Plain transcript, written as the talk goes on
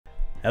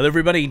Hello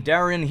everybody,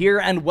 Darren here,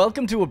 and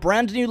welcome to a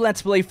brand new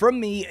Let's Play from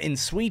me in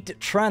Sweet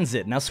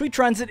Transit. Now, Sweet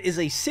Transit is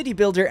a city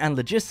builder and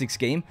logistics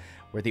game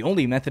where the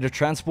only method of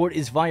transport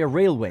is via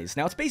railways.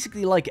 Now, it's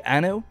basically like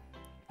Anno,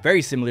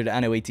 very similar to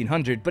Anno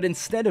 1800, but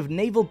instead of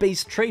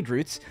naval-based trade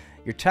routes,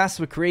 you're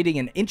tasked with creating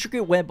an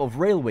intricate web of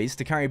railways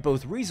to carry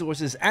both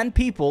resources and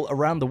people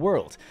around the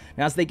world.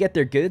 Now, as they get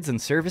their goods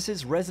and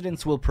services,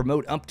 residents will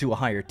promote up to a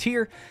higher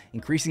tier,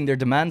 increasing their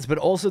demands but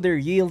also their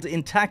yield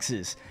in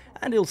taxes,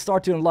 and it'll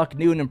start to unlock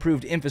new and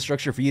improved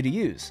infrastructure for you to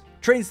use.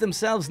 Trains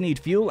themselves need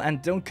fuel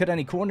and don't cut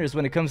any corners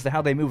when it comes to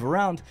how they move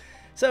around,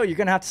 so you're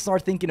going to have to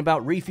start thinking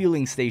about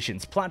refueling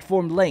stations,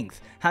 platform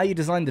length, how you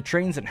design the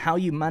trains, and how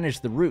you manage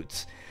the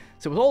routes.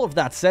 So with all of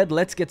that said,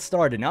 let's get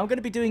started. Now I'm going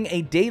to be doing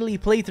a daily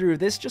playthrough of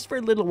this just for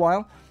a little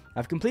while.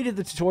 I've completed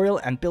the tutorial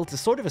and built a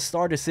sort of a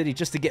starter city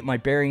just to get my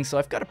bearings, so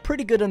I've got a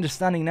pretty good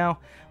understanding now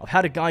of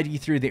how to guide you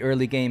through the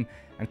early game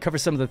and cover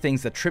some of the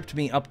things that tripped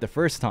me up the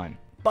first time.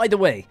 By the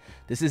way,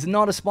 this is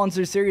not a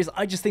sponsored series,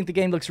 I just think the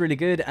game looks really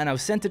good and I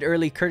was sent it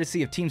early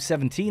courtesy of Team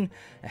 17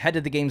 ahead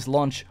of the game's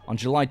launch on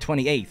July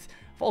 28th.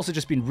 I've also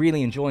just been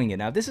really enjoying it.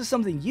 Now, if this is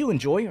something you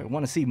enjoy or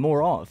want to see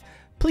more of,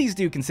 please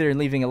do consider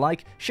leaving a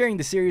like, sharing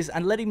the series,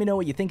 and letting me know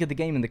what you think of the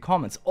game in the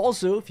comments.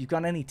 Also, if you've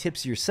got any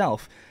tips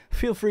yourself,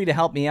 feel free to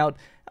help me out,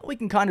 and we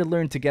can kind of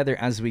learn together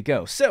as we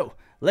go. So,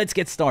 let's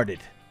get started.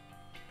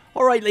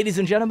 Alright, ladies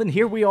and gentlemen,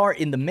 here we are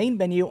in the main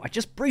menu. I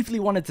just briefly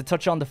wanted to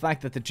touch on the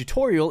fact that the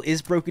tutorial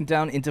is broken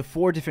down into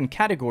 4 different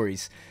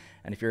categories.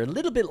 And if you're a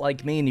little bit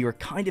like me and you're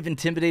kind of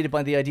intimidated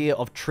by the idea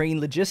of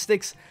train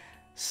logistics,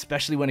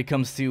 especially when it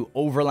comes to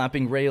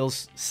overlapping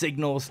rails,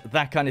 signals,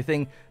 that kind of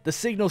thing, the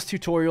signals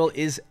tutorial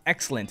is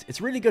excellent.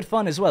 It's really good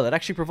fun as well. It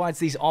actually provides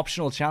these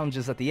optional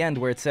challenges at the end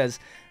where it says,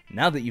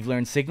 now that you've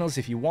learned signals,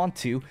 if you want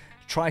to,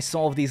 try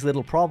solve these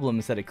little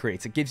problems that it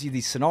creates. It gives you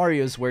these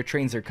scenarios where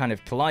trains are kind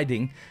of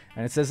colliding,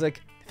 and it says,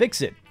 like,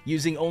 fix it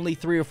using only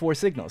 3 or 4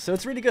 signals. So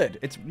it's really good.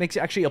 It makes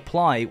you actually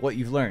apply what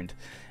you've learned.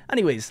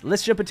 Anyways,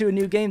 let's jump into a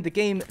new game. The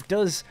game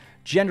does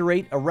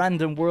generate a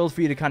random world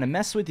for you to kind of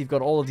mess with. You've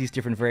got all of these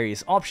different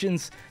various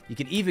options. You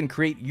can even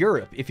create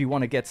Europe if you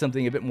want to get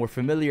something a bit more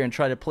familiar and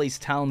try to place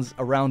towns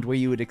around where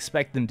you would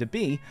expect them to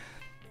be.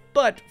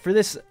 But for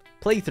this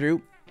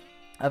playthrough,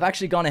 I've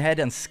actually gone ahead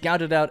and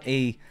scouted out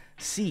a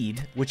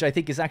seed, which I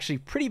think is actually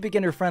pretty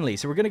beginner friendly.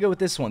 So we're going to go with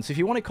this one. So if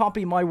you want to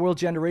copy my world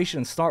generation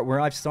and start where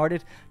I've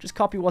started, just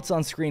copy what's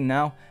on screen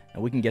now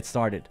and we can get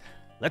started.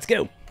 Let's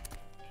go!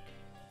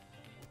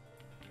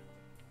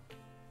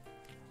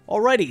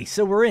 Alrighty,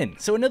 so we're in.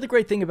 So another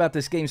great thing about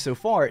this game so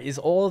far is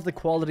all of the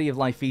quality of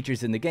life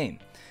features in the game.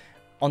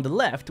 On the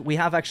left, we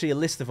have actually a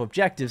list of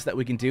objectives that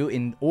we can do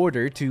in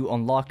order to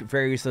unlock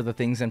various other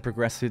things and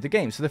progress through the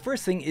game. So the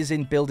first thing is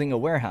in building a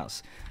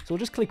warehouse. So we'll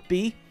just click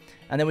B,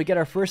 and then we get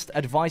our first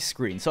advice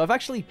screen. So I've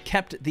actually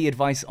kept the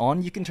advice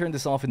on. You can turn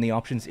this off in the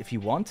options if you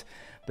want,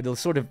 but it'll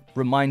sort of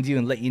remind you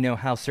and let you know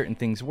how certain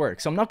things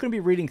work. So I'm not going to be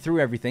reading through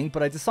everything,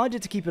 but I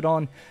decided to keep it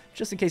on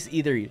just in case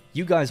either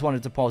you guys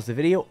wanted to pause the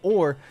video,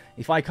 or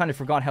if I kind of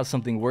forgot how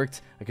something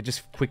worked, I could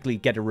just quickly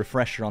get a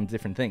refresher on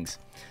different things.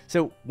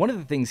 So one of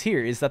the things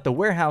here is that the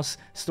warehouse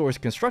stores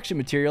construction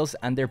materials,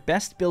 and they're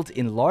best built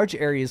in large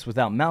areas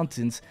without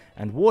mountains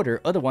and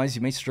water, otherwise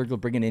you may struggle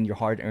bringing in your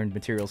hard-earned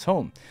materials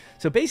home.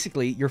 So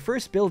basically, your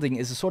first building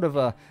is a sort of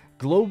a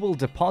global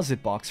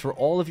deposit box for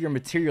all of your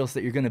materials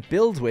that you're going to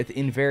build with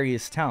in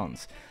various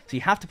towns. So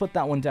you have to put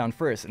that one down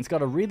first, and it's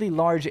got a really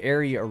large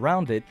area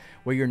around it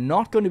where you're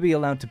not going to be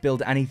allowed to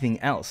build anything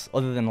else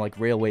other than like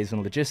railways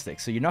and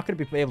logistics. So you're not going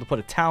to be able to put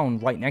a town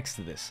right next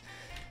to this.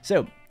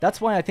 So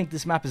that's why I think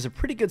this map is a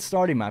pretty good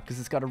starting map, because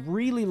it's got a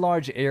really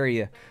large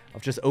area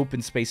of just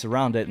open space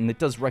around it, and it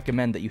does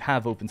recommend that you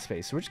have open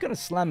space. So we're just going to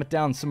slam it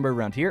down somewhere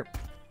around here.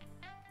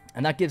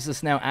 And that gives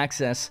us now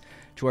access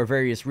to our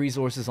various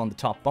resources on the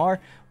top bar.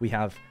 We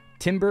have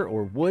timber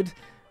or wood,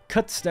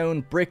 cut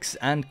stone, bricks,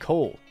 and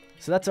coal.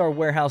 So that's our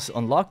warehouse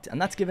unlocked,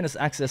 and that's given us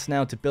access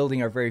now to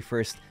building our very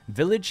first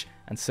village,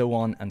 and so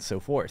on and so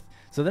forth.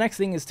 So the next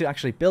thing is to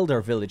actually build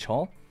our village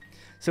hall.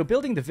 So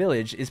building the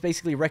village is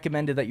basically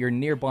recommended that you're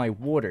nearby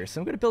water. So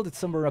I'm going to build it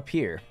somewhere up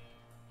here.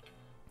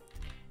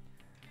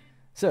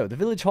 So the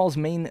village hall's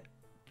main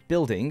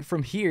building,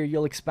 from here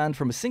you'll expand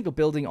from a single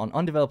building on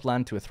undeveloped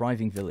land to a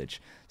thriving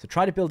village. So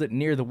try to build it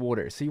near the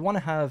water. So you want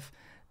to have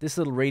this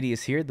little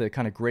radius here, the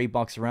kind of gray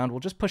box around.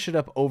 We'll just push it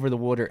up over the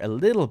water a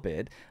little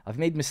bit. I've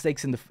made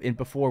mistakes in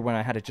before when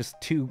I had it just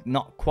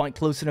not quite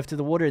close enough to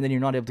the water, and then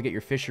you're not able to get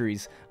your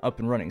fisheries up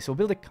and running. So we'll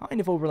build it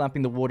kind of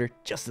overlapping the water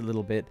just a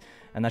little bit,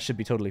 and that should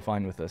be totally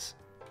fine with us.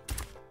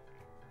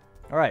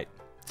 Alright,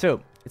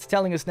 so it's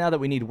telling us now that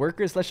we need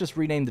workers. Let's just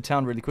rename the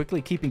town really quickly,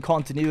 keeping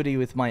continuity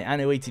with my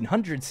Anno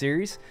 1800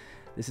 series.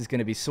 This is going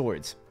to be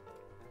swords.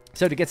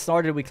 So to get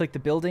started, we click the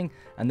building,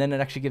 and then it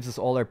actually gives us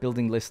all our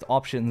building list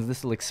options.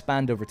 This will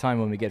expand over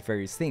time when we get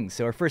various things.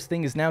 So our first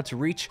thing is now to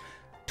reach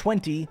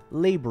 20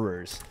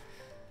 laborers.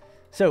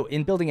 So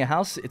in building a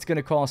house, it's going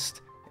to cost,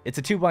 it's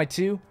a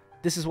 2x2.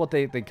 This is what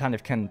they kind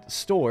of can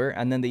store,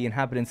 and then the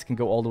inhabitants can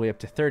go all the way up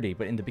to 30.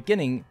 But in the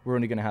beginning, we're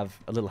only going to have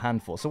a little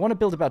handful. So I want to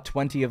build about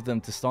 20 of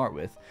them to start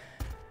with.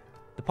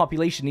 the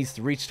population needs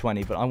to reach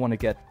 20, but I want to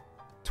get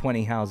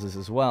 20 houses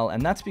as well.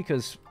 And that's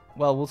because,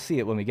 well, we'll see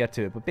it when we get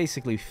to it. But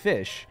basically,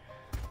 fish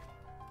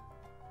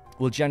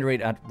will generate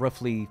at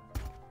roughly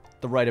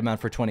the right amount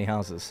for 20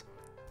 houses.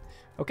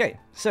 Okay,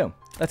 so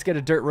let's get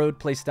a dirt road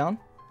placed down.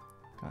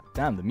 God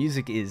damn, the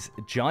music is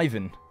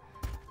jiving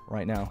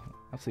right now.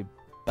 Absolutely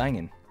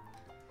banging.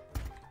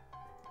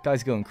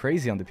 Guy's going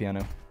crazy on the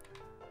piano.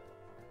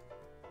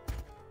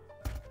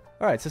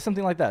 Alright, so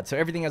something like that. So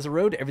everything has a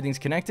road, everything's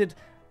connected.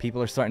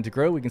 People are starting to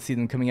grow. We can see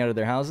them coming out of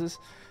their houses.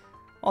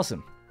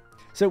 Awesome.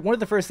 So one of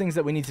the first things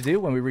that we need to do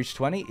when we reach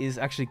 20 is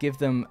actually give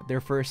them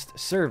their first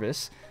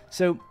service.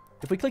 So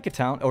if we click a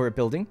town or a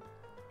building,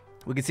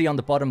 we can see on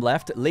the bottom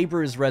left,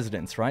 laborers'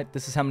 residence, right?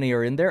 This is how many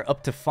are in there,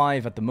 up to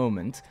 5 at the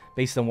moment,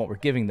 based on what we're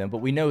giving them. But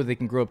we know they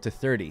can grow up to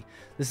 30.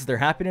 This is their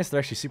happiness. They're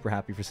actually super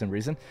happy for some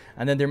reason.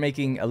 And then they're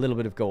making a little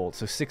bit of gold.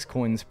 So 6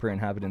 coins per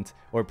inhabitant,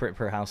 or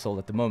per household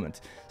at the moment.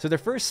 So their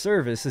first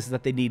service is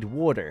that they need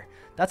water.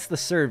 That's the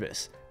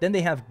service. Then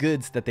they have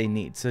goods that they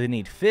need. So they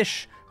need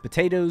fish,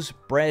 potatoes,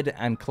 bread,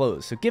 and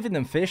clothes. So giving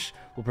them fish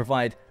will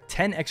provide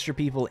 10 extra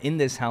people in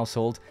this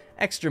household,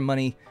 extra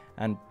money,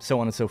 and so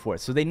on and so forth.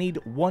 So they need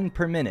 1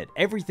 per minute.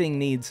 Everything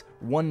needs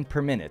 1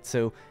 per minute.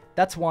 So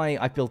that's why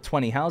I built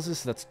 20 houses.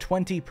 So that's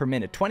 20 per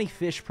minute. 20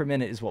 fish per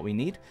minute is what we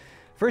need.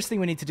 First thing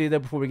we need to do, though,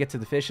 before we get to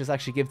the fish is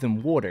actually give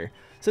them water.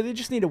 So they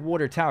just need a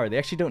water tower. They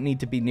actually don't need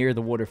to be near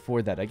the water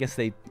for that. I guess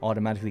they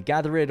automatically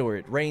gather it, or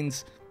it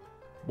rains.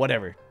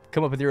 Whatever.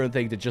 Come up with your own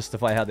thing to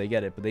justify how they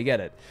get it, but they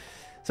get it.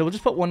 So we'll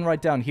just put one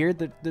right down here.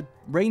 The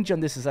range on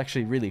this is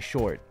actually really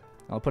short.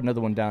 I'll put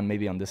another one down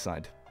maybe on this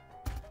side.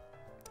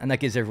 And that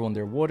gives everyone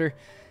their water.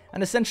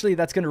 And essentially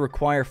that's going to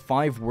require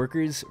 5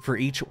 workers for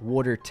each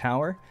water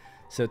tower.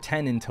 So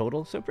 10 in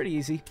total. So pretty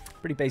easy.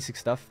 Pretty basic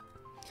stuff.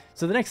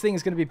 So the next thing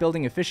is going to be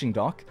building a fishing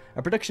dock.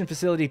 A production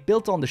facility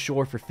built on the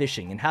shore for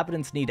fishing.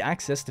 Inhabitants need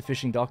access to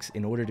fishing docks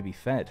in order to be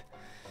fed.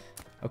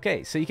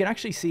 Okay, so you can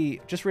actually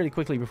see, just really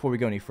quickly before we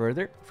go any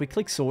further, if we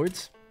click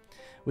swords,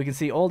 we can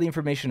see all the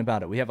information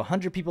about it. We have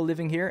 100 people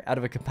living here out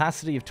of a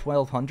capacity of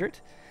 1,200.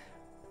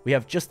 We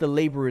have just the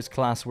laborers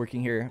class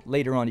working here.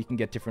 Later on, you can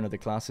get different other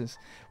classes.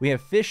 We have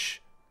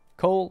fish,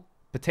 coal,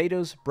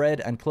 potatoes,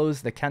 bread, and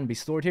clothes that can be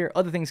stored here.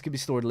 Other things can be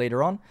stored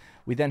later on.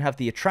 We then have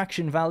the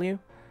attraction value,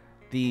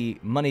 the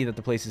money that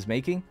the place is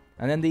making,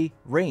 and then the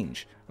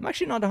range. I'm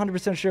actually not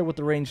 100% sure what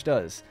the range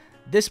does.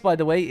 This, by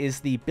the way, is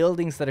the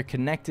buildings that are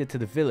connected to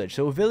the village.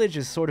 So a village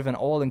is sort of an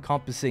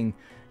all-encompassing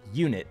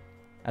unit,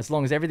 as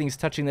long as everything's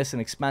touching this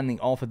and expanding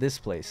off of this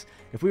place.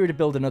 If we were to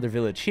build another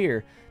village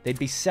here, they'd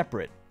be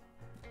separate.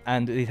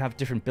 And they'd have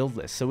different build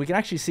lists. So we can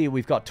actually see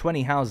we've got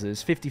 20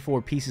 houses,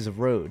 54 pieces of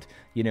road,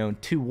 you know,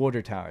 and 2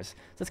 water towers. So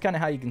that's kind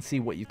of how you can see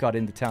what you've got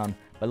in the town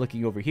by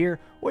looking over here.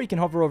 Or you can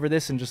hover over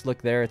this and just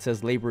look there. It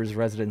says laborers'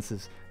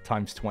 residences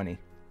times 20.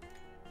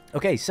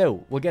 Okay,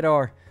 so we'll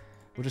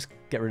just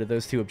get rid of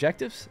those 2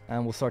 objectives.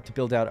 And we'll start to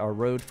build out our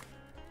road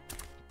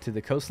to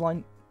the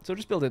coastline. So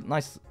just build a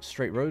nice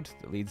straight road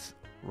that leads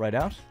right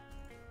out.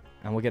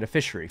 And we'll get a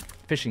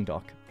fishing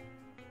dock.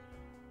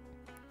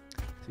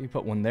 So you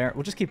put one there.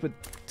 We'll just keep it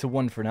to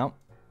 1 for now.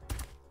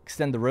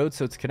 Extend the road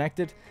so it's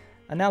connected.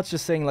 And now it's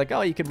just saying like,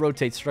 oh, you can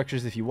rotate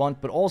structures if you want.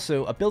 But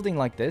also, a building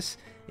like this,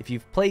 if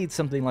you've played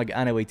something like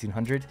Anno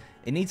 1800,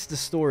 it needs to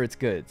store its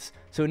goods.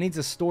 So it needs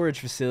a storage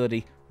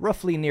facility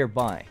roughly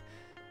nearby.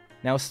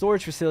 Now, a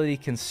storage facility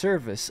can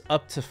service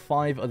up to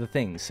 5 other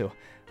things. So,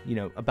 you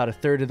know, about a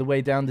third of the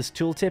way down this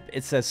tooltip,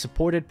 it says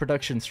supported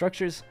production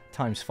structures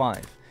times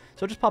 5.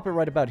 So just pop it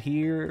right about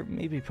here,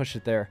 maybe push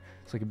it there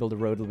so we can build a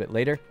road a little bit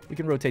later. We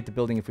can rotate the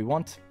building if we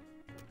want.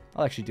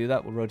 I'll actually do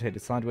that. We'll rotate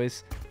it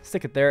sideways,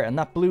 stick it there, and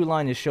that blue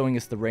line is showing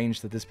us the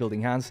range that this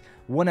building has.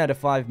 1 out of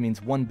 5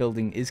 means 1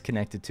 building is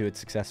connected to it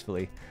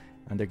successfully,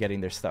 and they're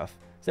getting their stuff.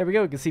 So there we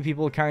go. You can see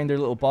people carrying their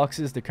little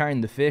boxes. They're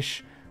carrying the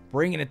fish,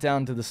 bringing it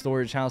down to the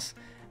storage house,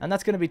 and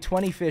that's going to be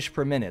 20 fish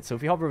per minute. So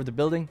if you hover over the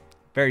building,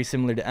 very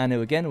similar to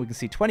Anno again, we can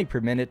see 20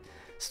 per minute,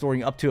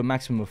 storing up to a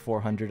maximum of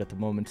 400 at the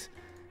moment.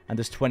 And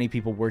there's 20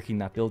 people working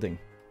that building.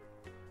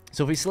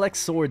 So if we select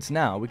swords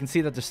now, we can see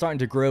that they're starting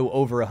to grow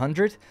over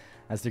 100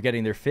 as they're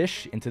getting their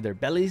fish into their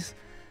bellies.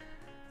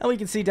 And we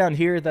can see down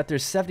here that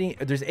there's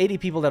 80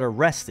 people that are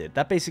rested.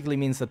 That basically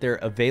means that they're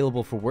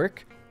available for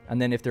work. And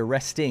then if they're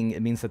resting,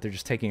 it means that they're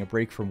just taking a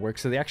break from work.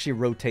 So they actually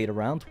rotate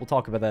around. We'll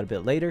talk about that a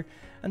bit later.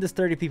 And there's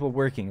 30 people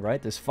working,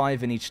 right? There's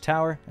 5 in each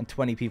tower and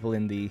 20 people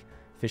in the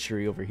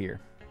fishery over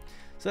here.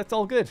 So that's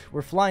all good.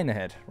 We're flying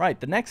ahead. Right,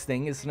 the next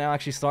thing is to now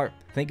actually start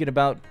thinking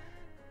about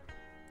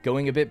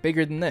going a bit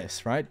bigger than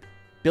this, right?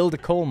 Build a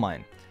coal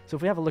mine. So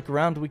if we have a look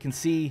around, we can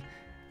see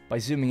by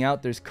zooming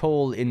out, there's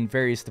coal in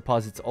various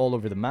deposits all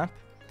over the map.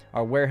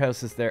 Our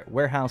warehouse is there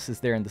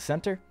in the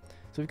center.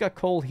 So we've got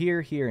coal here,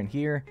 here, and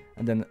here,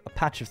 and then a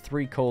patch of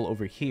 3 coal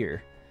over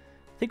here.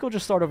 I think we'll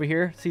just start over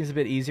here. Seems a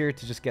bit easier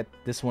to just get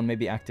this one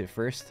maybe active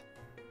first.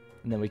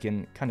 And then we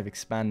can kind of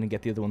expand and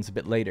get the other ones a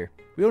bit later.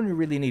 We only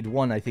really need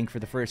 1, I think, for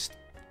the first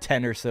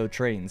 10 or so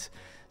trains.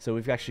 So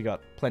we've actually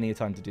got plenty of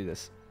time to do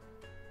this.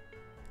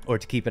 Or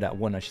to keep it at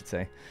 1, I should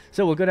say.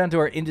 So we'll go down to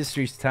our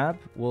Industries tab.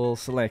 We'll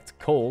select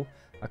Coal.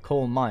 a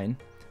coal mine.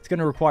 It's going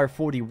to require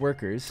 40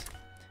 workers,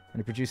 and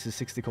it produces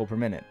 60 coal per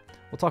minute.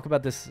 We'll talk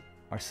about this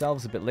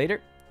ourselves a bit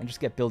later, and just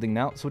get building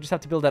now. So we'll just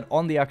have to build that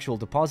on the actual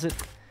deposit,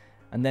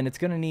 and then it's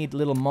going to need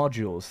little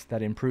modules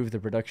that improve the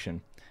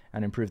production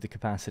and improve the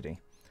capacity.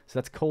 So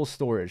that's coal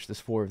storage. There's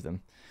 4 of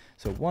them.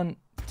 So 1,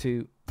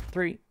 2,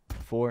 3,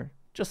 4,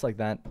 just like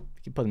that.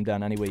 You can put them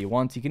down any way you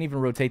want. You can even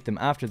rotate them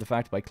after the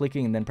fact by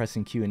clicking and then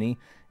pressing Q and E,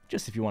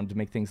 just if you wanted to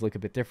make things look a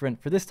bit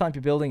different. For this type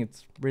of building,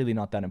 it's really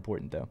not that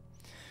important though.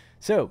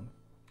 So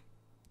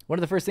one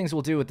of the first things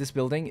we'll do with this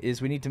building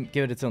is we need to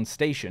give it its own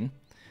station.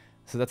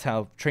 So that's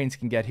how trains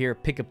can get here,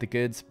 pick up the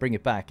goods, bring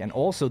it back, and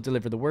also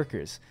deliver the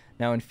workers.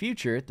 Now in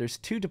future, there's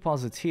 2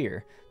 deposits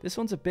here. This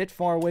one's a bit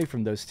far away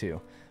from those 2.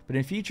 But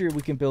in future,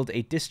 we can build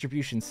a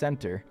distribution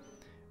center,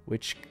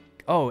 which...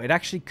 oh, it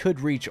actually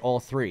could reach all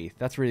 3.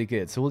 That's really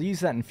good. So we'll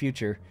use that in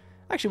future.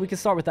 Actually, we can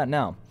start with that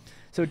now.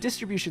 So a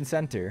distribution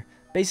center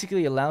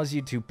basically allows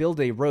you to build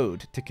a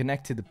road to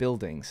connect to the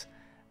buildings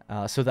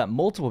so that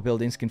multiple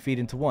buildings can feed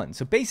into one.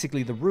 So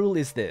basically, the rule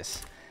is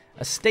this.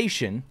 A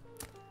station...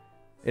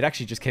 it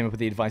actually just came up with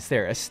the advice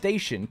there. A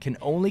station can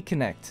only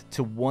connect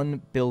to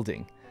one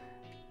building,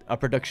 a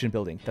production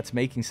building that's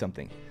making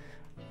something,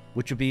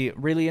 which would be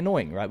really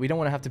annoying, right? We don't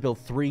want to have to build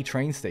 3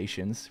 train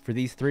stations for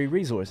these 3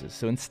 resources.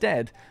 So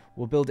instead,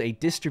 we'll build a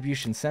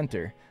distribution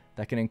center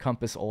that can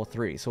encompass all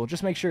 3. So we'll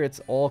just make sure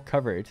it's all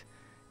covered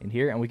in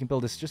here, and we can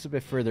build this just a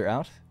bit further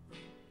out.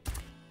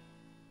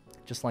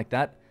 Just like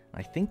that.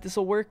 I think this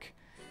will work.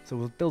 So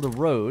we'll build a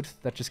road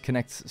that just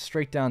connects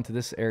straight down to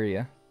this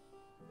area.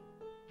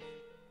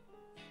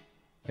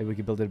 Maybe we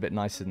can build it a bit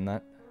nicer than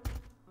that.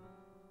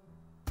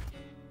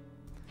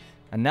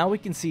 And now we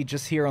can see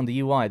just here on the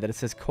UI that it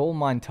says coal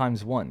mine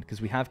 ×1 because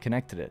we have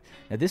connected it.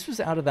 Now this was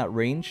out of that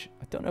range.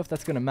 I don't know if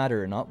that's going to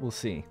matter or not. We'll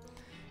see.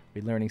 I'll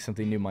be learning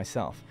something new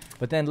myself.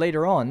 But then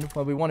later on,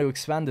 when we want to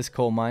expand this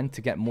coal mine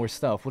to get more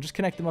stuff, we'll just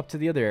connect them up to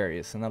the other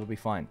areas and that'll be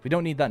fine. We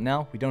don't need that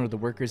now. We don't have the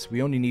workers.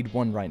 We only need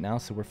 1 right now,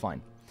 so we're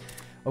fine.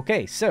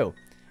 Okay, so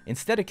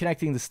instead of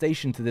connecting the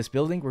station to this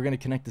building, we're going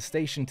to connect the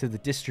station to the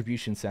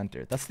distribution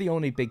center. That's the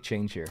only big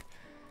change here.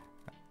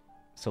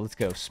 So let's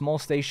go. Small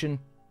station.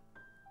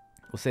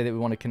 We'll say that we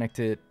want to connect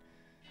it.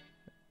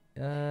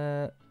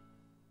 Yeah,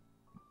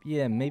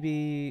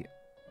 maybe...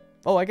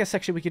 oh, I guess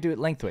actually we could do it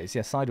lengthways.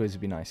 Yeah, sideways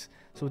would be nice.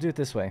 So we'll do it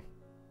this way.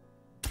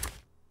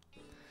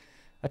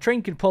 A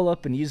train can pull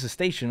up and use a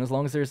station as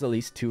long as there's at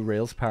least 2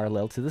 rails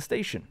parallel to the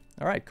station.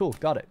 Alright, cool.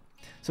 Got it.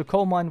 So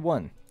coal mine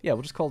 1. Yeah,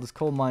 we'll just call this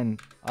coal mine...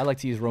 I like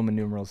to use Roman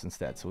numerals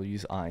instead, so we'll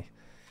use I.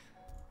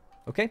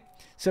 Okay,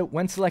 so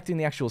when selecting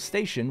the actual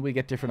station, we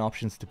get different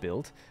options to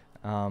build.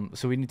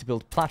 So we need to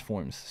build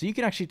platforms. So you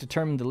can actually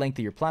determine the length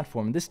of your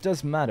platform, and this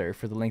does matter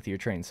for the length of your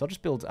train. So I'll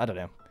just build, I don't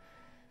know,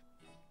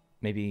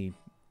 maybe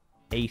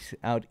 8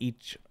 out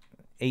each,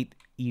 8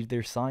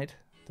 either side.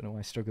 Don't know why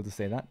I struggle to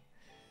say that.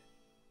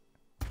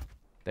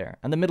 There.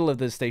 And the middle of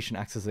the station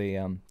acts as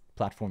a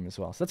platform as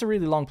well. So that's a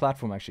really long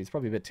platform, actually. It's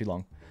probably a bit too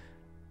long.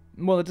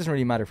 Well, it doesn't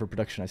really matter for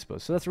production, I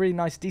suppose. So that's a really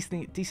nice,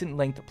 decent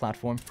length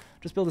platform.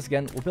 Just build this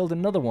again. We'll build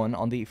another one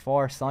on the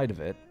far side of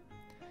it.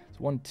 So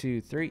 1, 2,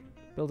 3.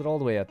 Build it all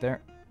the way out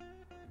there.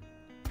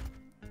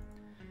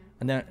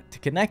 And then to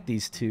connect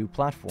these 2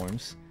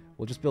 platforms,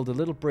 we'll just build a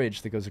little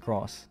bridge that goes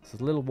across. So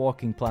a little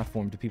walking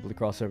platform to people to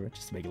cross over.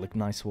 Just to make it look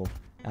nice, we'll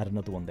add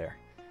another one there.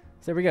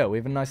 So there we go. We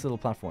have a nice little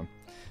platform.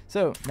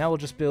 So now we'll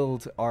just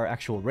build our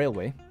actual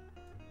railway.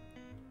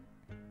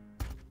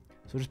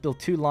 So we'll just build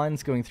 2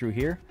 lines going through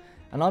here.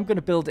 And I'm going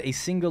to build a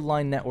single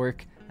line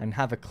network and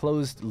have a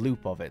closed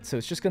loop of it. So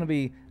it's just going to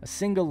be a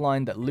single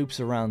line that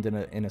loops around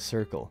in a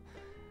circle.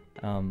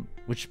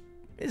 Which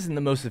isn't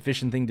the most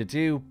efficient thing to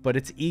do, but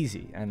it's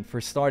easy. And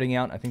for starting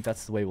out, I think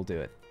that's the way we'll do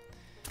it.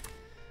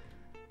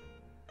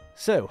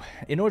 So,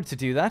 in order to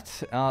do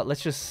that,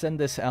 let's just send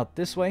this out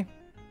this way.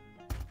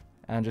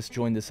 And just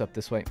join this up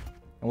this way.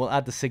 And we'll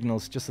add the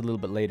signals just a little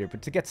bit later.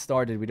 But to get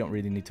started, we don't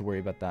really need to worry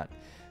about that.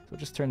 So we'll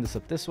just turn this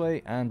up this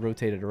way and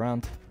rotate it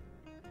around.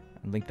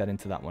 And link that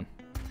into that one.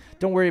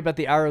 Don't worry about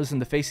the arrows in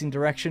the facing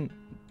direction.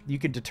 You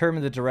can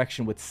determine the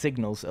direction with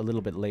signals a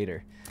little bit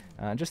later.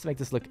 Just to make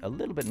this look a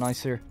little bit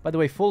nicer. By the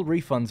way, full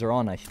refunds are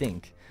on, I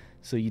think.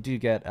 So you do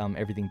get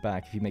everything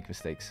back if you make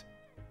mistakes.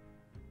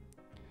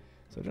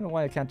 So I don't know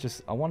why I can't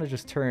just... I want to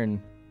just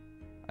turn...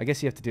 I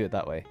guess you have to do it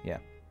that way. Yeah.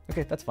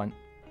 Okay, that's fine.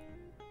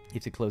 You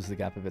have to close the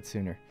gap a bit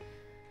sooner.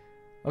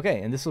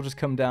 Okay, and this will just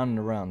come down and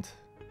around.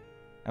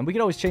 And we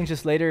can always change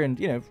this later and,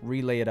 you know,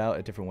 relay it out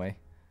a different way.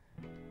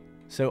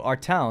 So our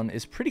town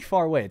is pretty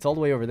far away. It's all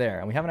the way over there.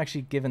 And we haven't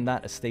actually given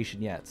that a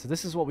station yet. So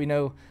this is what we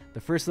know.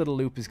 The first little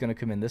loop is going to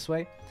come in this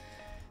way.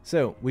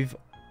 So we've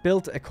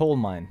built a coal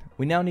mine.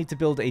 We now need to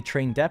build a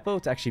train depot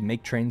to actually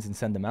make trains and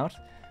send them out.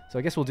 So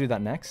I guess we'll do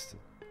that next.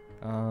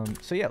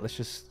 So yeah, let's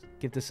just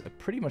give this a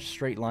pretty much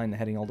straight line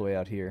heading all the way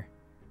out here.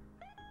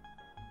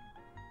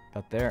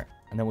 About there.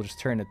 And then we'll just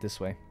turn it this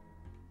way.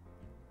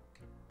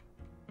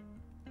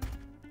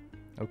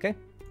 Okay.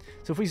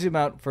 So if we zoom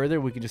out further,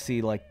 we can just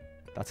see, like,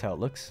 that's how it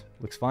looks.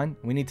 Looks fine.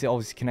 We need to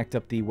obviously connect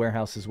up the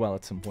warehouse as well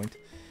at some point.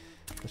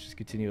 Let's just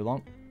continue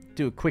along.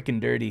 do it quick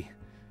and dirty.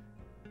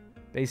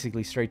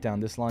 Basically straight down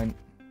this line.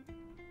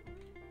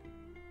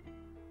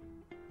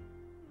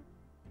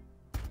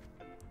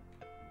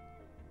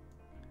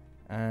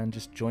 And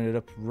just join it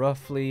up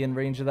roughly in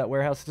range of that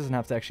warehouse. It doesn't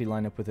have to actually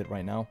line up with it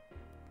right now.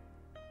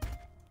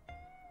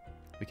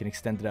 We can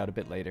extend it out a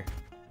bit later.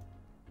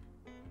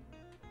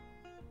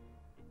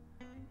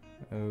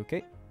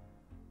 Okay.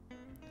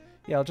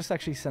 Yeah, I'll just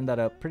actually send that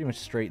out pretty much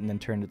straight and then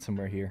turn it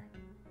somewhere here.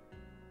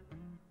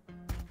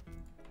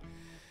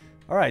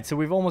 Alright, so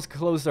we've almost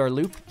closed our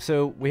loop.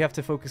 So we have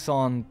to focus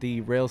on the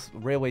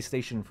railway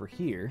station for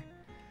here.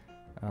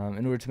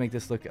 In order to make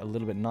this look a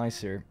little bit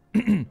nicer.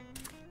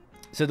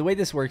 So the way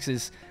this works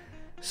is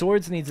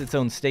Swords needs its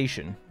own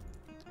station.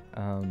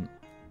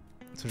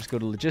 So just go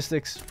to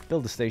logistics,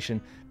 build a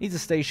station, needs a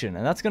station,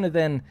 and that's going to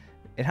then,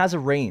 it has a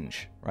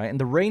range, right? And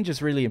the range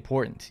is really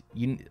important.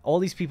 All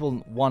these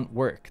people want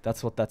work.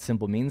 That's what that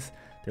symbol means.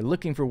 They're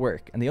looking for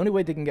work, and the only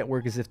way they can get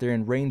work is if they're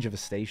in range of a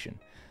station.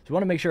 So we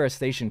want to make sure our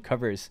station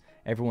covers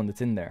everyone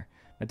that's in there.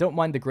 Now don't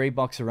mind the gray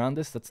box around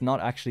this. That's not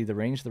actually the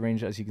range. The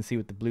range, as you can see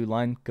with the blue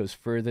line, goes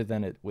further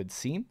than it would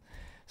seem.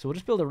 So we'll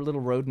just build a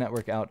little road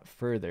network out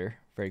further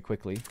very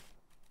quickly.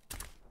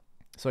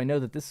 So I know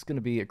that this is going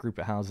to be a group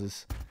of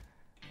houses.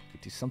 We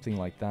do something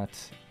like that.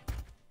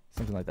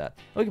 Something like that.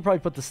 We can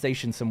probably put the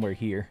station somewhere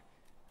here.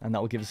 And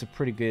that will give us a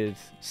pretty good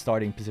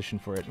starting position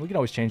for it. We can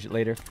always change it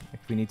later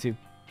if we need to.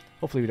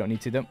 Hopefully we don't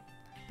need to though.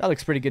 That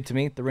looks pretty good to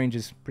me. The range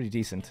is pretty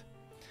decent.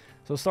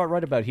 So we'll start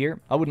right about here.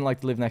 I wouldn't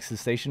like to live next to the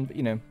station, but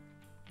you know,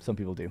 some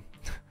people do.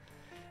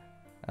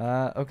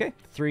 Okay,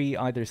 3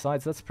 either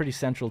side. So that's pretty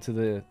central to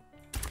the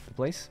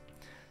place.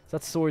 So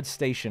that's Sword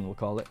Station, we'll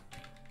call it.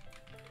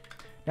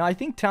 Now I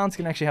think towns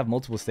can actually have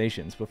multiple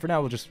stations, but for now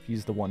we'll just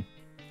use the one.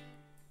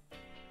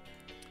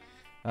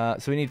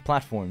 So we need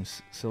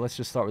platforms. So let's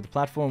just start with the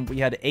platform. We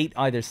had 8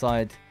 either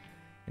side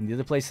in the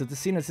other place. So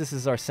seeing as this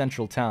is our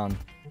central town,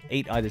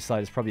 8 either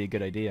side is probably a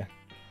good idea.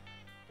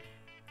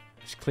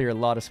 Just clear a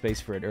lot of space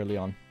for it early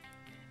on.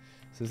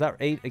 So is that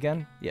 8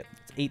 again? Yep,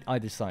 it's 8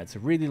 either side. So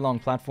really long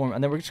platform.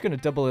 And then we're just going to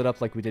double it up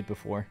like we did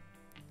before.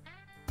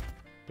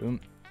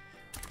 Boom.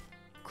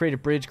 Create a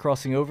bridge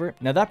crossing over.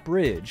 Now that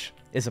bridge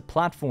is a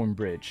platform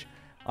bridge.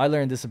 I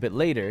learned this a bit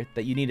later,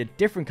 that you need a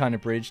different kind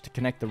of bridge to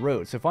connect the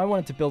road. So if I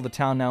wanted to build a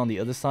town now on the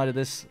other side of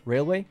this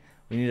railway,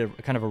 we need a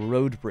kind of a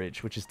road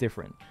bridge, which is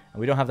different.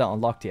 And we don't have that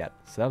unlocked yet.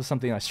 So that was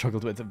something I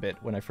struggled with a bit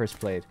when I first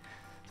played.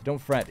 So don't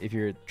fret if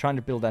you're trying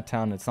to build that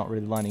town and it's not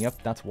really lining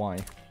up. That's why.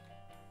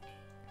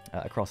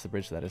 Across the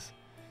bridge, that is.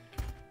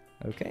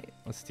 Okay,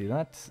 let's do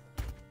that.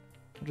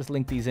 We'll just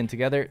link these in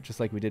together, just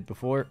like we did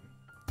before.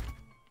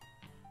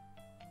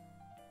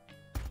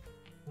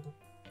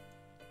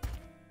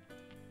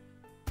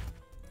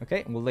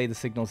 Okay, and we'll lay the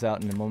signals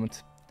out in a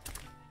moment.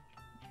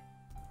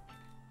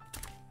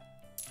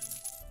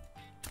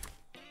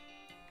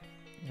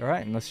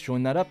 Alright, and let's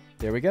join that up.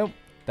 There we go.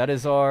 That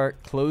is our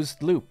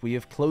closed loop. We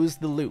have closed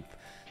the loop.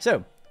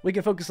 So, we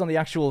can focus on the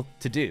actual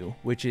to-do,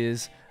 which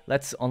is,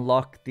 let's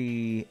unlock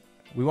the...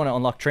 We want to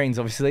unlock trains,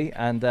 obviously,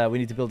 and we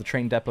need to build a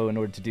train depot in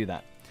order to do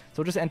that. So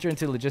we'll just enter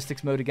into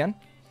logistics mode again.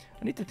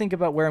 I need to think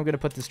about where I'm going to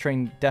put this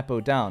train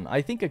depot down.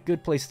 I think a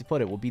good place to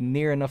put it will be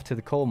near enough to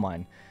the coal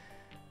mine.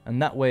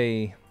 And that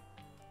way,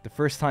 the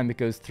first time it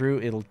goes through,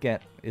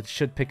 it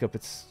should pick up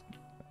its...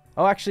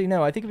 Oh, actually,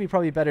 no. I think it'd be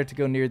probably better to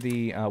go near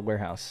the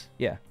warehouse.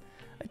 Yeah.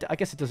 I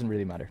guess it doesn't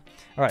really matter.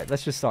 All right,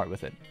 let's just start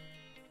with it.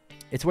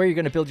 It's where you're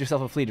going to build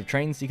yourself a fleet of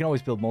trains. You can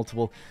always build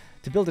multiple.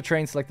 To build a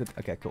train, select the...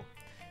 Okay, cool.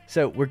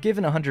 So we're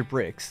given 100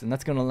 bricks, and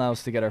that's going to allow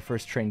us to get our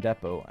first train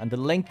depot. And the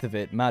length of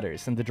it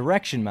matters, and the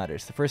direction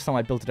matters. The first time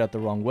I built it out the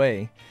wrong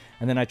way,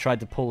 and then I tried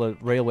to pull a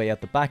railway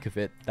out the back of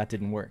it, that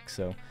didn't work.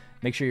 So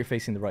make sure you're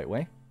facing the right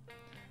way.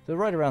 So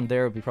right around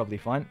there would be probably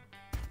fine.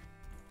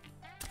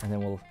 And then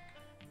we'll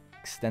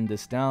extend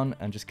this down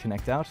and just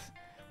connect out.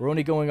 We're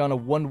only going on a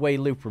one-way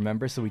loop,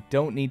 remember, so we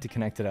don't need to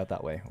connect it out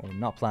that way. Or I'm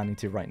not planning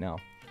to right now,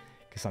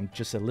 because I'm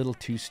just a little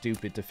too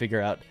stupid to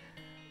figure out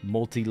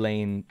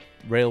multi-lane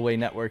railway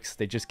networks.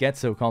 They just get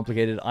so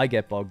complicated. I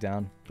get bogged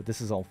down, but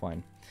this is all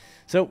fine.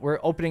 So we're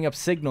opening up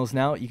signals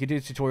now. You can do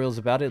tutorials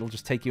about it. It'll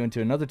just take you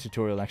into another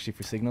tutorial actually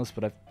for signals,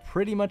 but I've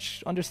pretty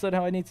much understood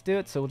how I need to do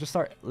it, so we'll just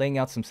start laying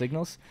out some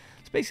signals.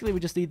 So basically we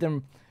just need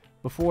them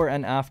before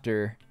and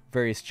after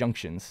various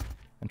junctions,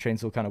 and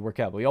trains will kind of work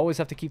out. But we always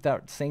have to keep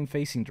that same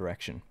facing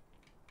direction.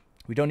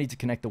 We don't need to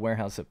connect the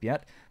warehouse up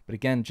yet, but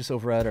again, just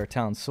over at our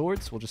town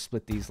swords, we'll just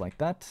split these like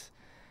that,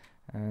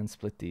 and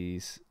split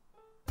these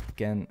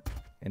again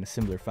in a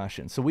similar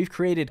fashion. So we've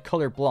created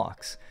color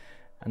blocks,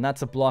 and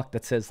that's a block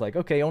that says like,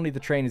 okay, only the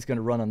train is going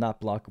to run on that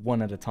block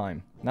one at a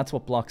time. And that's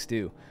what blocks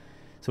do.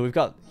 So we've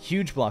got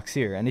huge blocks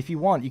here, and if you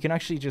want, you can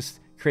actually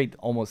just create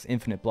almost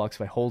infinite blocks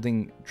by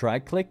holding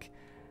drag click,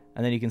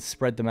 and then you can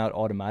spread them out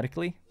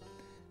automatically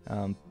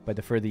by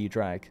the further you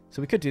drag.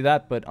 So we could do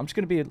that, but I'm just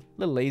going to be a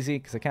little lazy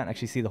because I can't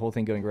actually see the whole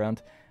thing going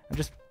around, and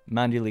just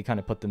manually kind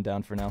of put them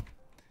down for now.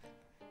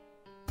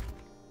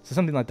 So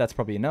something like that's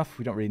probably enough.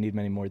 We don't really need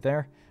many more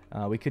there.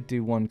 We could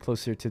do one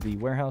closer to the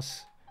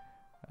warehouse.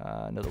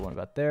 Another one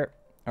about there.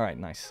 All right,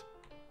 nice.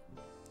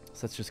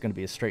 So that's just going to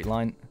be a straight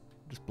line.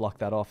 Just block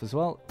that off as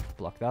well.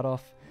 Block that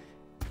off.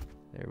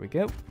 There we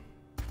go.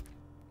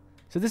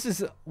 So this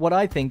is what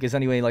I think is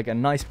anyway like a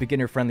nice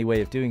beginner-friendly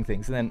way of doing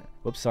things. And then,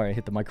 whoops, sorry, I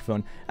hit the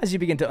microphone. As you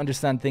begin to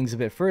understand things a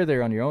bit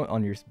further on your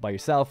own, by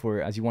yourself,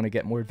 or as you want to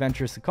get more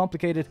adventurous and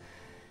complicated,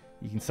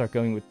 you can start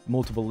going with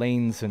multiple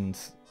lanes and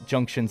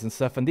junctions and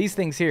stuff. And these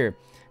things here,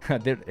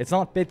 it's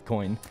not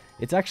Bitcoin.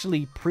 It's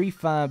actually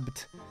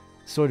prefabbed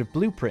sort of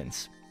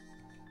blueprints.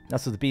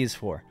 That's what the B is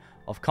for,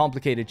 of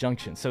complicated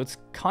junctions. So it's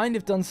kind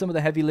of done some of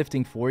the heavy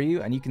lifting for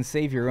you, and you can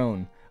save your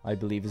own, I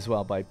believe, as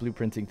well, by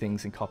blueprinting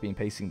things and copy and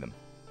pasting them.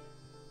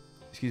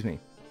 Excuse me.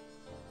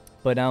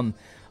 But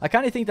I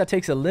kind of think that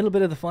takes a little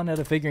bit of the fun out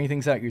of figuring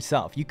things out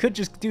yourself. You could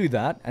just do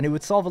that, and it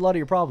would solve a lot of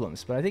your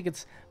problems. But I think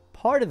it's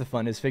part of the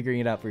fun is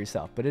figuring it out for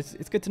yourself. But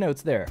it's good to know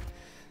it's there.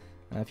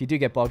 If you do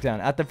get bogged down,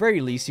 at the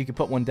very least, you could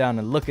put one down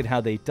and look at how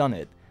they've done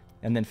it,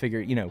 and then figure,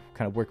 you know,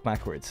 kind of work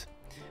backwards.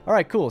 All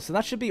right, cool. So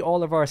that should be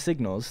all of our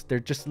signals. They're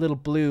just little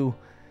blue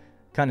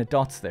kind of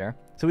dots there.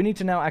 So we need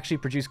to now actually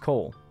produce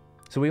coal.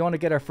 So we want to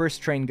get our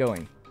first train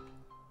going.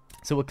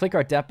 So we'll click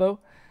our depot.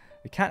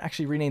 We can't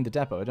actually rename the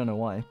depot. I don't know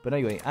why. But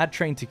anyway, add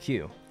train to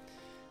queue.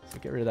 So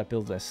get rid of that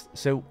build list.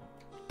 So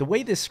the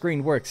way this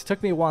screen works, it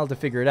took me a while to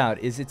figure it out,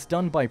 is it's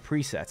done by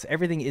presets.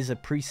 Everything is a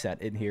preset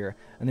in here,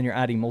 and then you're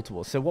adding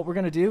multiple. So what we're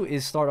going to do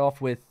is start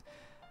off with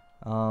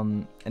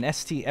an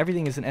ST.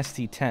 Everything is an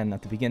ST10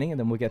 at the beginning, and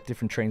then we'll get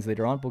different trains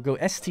later on. We'll go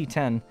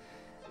ST10,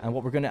 and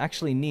what we're going to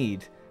actually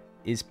need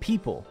is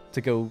people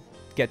to go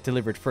get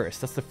delivered first.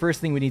 That's the first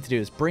thing we need to do,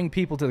 is bring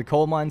people to the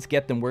coal mines,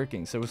 get them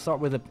working. So we'll start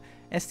with a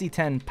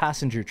ST10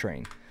 passenger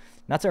train.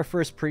 That's our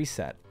first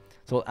preset.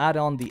 So we'll add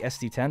on the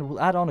ST10.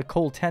 We'll add on a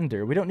coal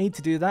tender. We don't need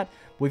to do that.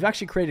 We've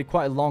actually created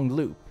quite a long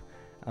loop.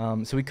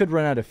 So we could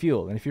run out of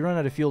fuel. And if you run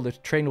out of fuel, the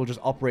train will just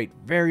operate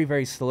very,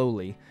 very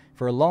slowly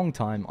for a long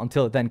time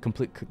until it then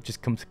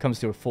comes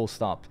to a full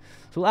stop.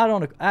 So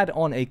we'll add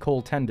on a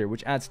coal tender,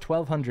 which adds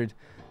 1,200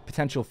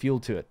 potential fuel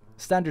to it.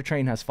 Standard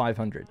train has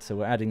 500, so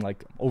we're adding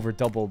like over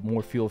double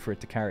more fuel for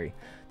it to carry.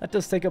 That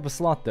does take up a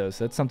slot though,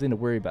 so that's something to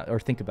worry about or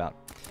think about.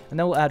 And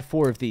then we'll add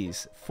 4 of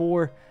these.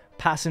 4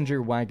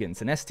 passenger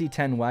wagons. An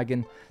ST10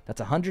 wagon,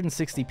 that's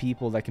 160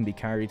 people that can be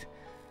carried.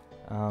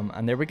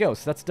 And there we go,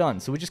 so that's done.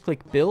 So we just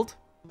click build.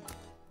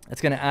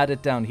 It's going to add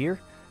it down here.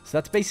 So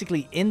that's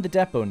basically in the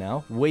depot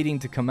now, waiting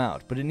to come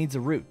out, but it needs a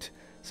route.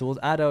 So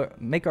we'll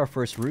make our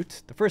first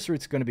route. The first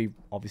route's going to be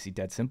obviously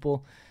dead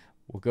simple.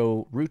 We'll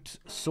go route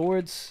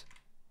swords.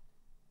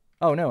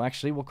 Oh no,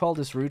 actually, we'll call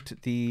this route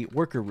the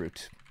worker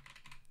route.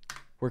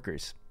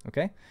 Workers,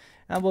 okay?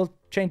 And we'll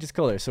change its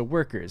color. So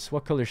workers,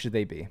 what color should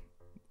they be?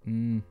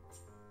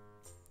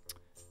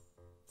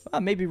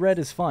 Maybe red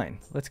is fine.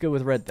 Let's go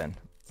with red then.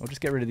 I'll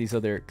just get rid of these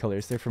other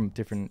colors. They're from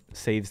different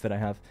saves that I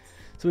have.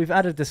 So we've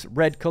added this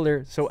red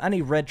color. So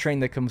any red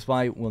train that comes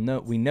by,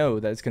 we know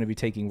that it's going to be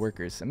taking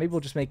workers. And maybe we'll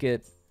just make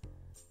it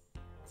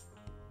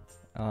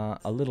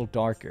a little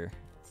darker.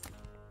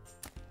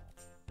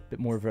 Bit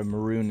more of a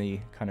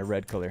maroony kind of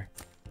red color.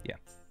 Yeah.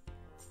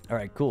 All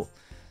right, cool.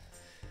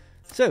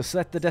 So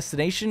select the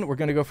destination. We're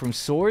going to go from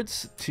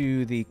swords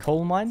to the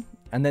coal mine.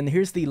 And then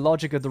here's the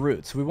logic of the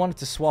route. So we wanted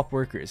to swap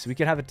workers. We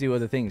could have it do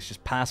other things,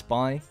 just pass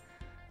by.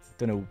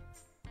 Don't know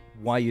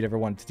why you'd ever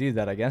want to do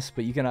that, I guess.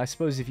 But you can, I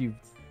suppose, if you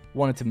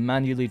wanted to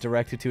manually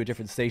direct it to a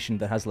different station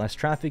that has less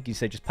traffic, you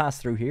say just pass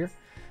through here.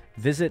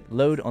 Visit,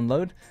 load,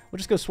 unload. We'll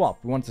just go swap.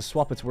 We want to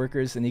swap its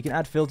workers, and you can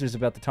add filters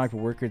about the type of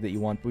worker that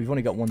you want, but we've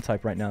only got one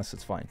type right now, so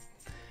it's fine.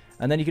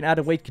 And then you can add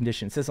a wait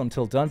condition. It says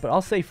until done, but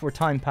I'll say for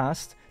time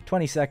passed,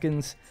 20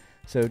 seconds.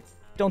 So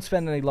don't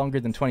spend any longer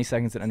than 20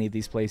 seconds at any of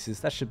these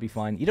places. That should be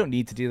fine. You don't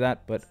need to do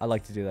that, but I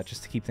like to do that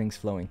just to keep things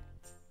flowing.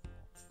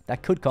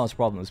 That could cause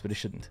problems, but it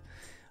shouldn't.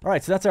 All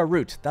right, so that's our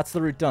route. That's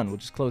the route done. We'll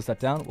just close that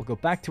down. We'll go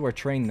back to our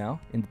train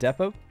now in the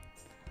depot,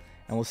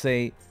 and we'll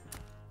say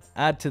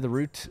add to the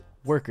route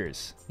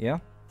workers, yeah?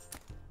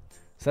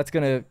 So that's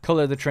going to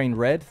color the train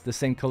red, the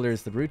same color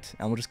as the route,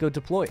 and we'll just go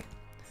deploy.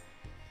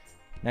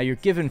 Now you're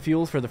given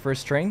fuel for the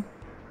first train.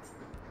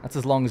 That's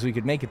as long as we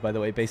could make it, by the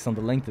way, based on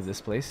the length of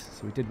this place.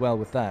 So we did well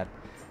with that.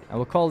 And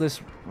we'll call this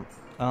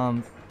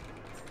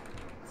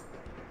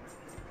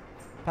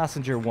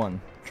Passenger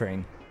 1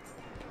 train.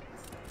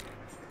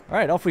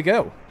 Alright, off we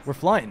go. We're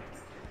flying.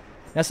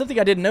 Now, something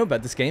I didn't know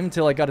about this game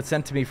until I got it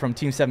sent to me from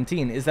Team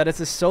 17 is that it's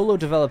a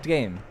solo-developed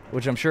game,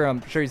 which I'm sure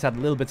he's had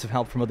little bits of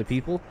help from other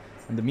people,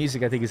 and the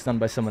music I think is done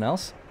by someone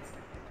else.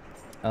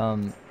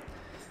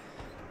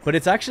 But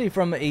it's actually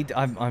from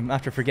I'm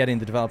after forgetting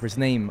the developer's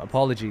name,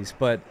 apologies,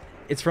 but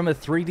it's from a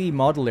 3D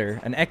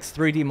modeler, an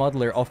ex-3D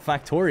modeler of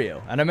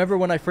Factorio. And I remember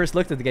when I first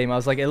looked at the game, I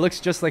was like, it looks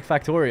just like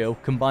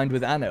Factorio combined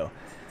with Anno.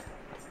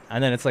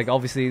 And then it's like,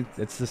 obviously,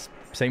 it's the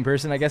same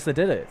person, I guess, that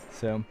did it.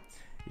 So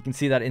you can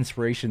see that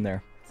inspiration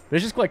there. But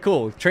it's just quite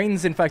cool.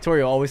 Trains in Factorio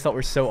I always thought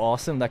were so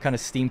awesome, that kind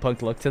of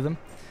steampunk look to them.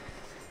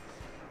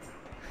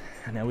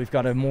 And now we've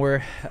got a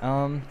more,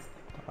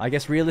 I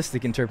guess,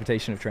 realistic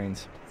interpretation of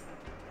trains.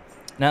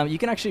 Now, you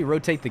can actually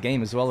rotate the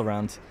game as well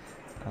around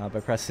by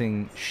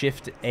pressing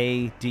Shift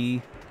A,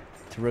 D,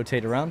 to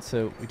rotate around,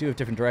 so we do have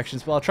different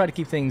directions, but I'll try to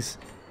keep things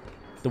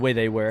the way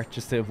they were,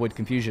 just to avoid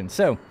confusion.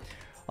 So,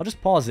 I'll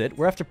just pause it.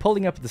 We're after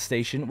pulling up at the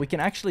station. We can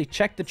actually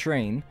check the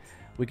train.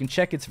 We can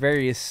check its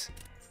various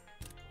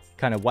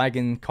kind of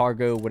wagon,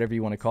 cargo, whatever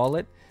you want to call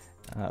it,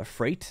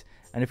 freight.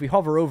 And if we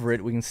hover over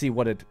it, we can see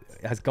what it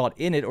has got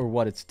in it or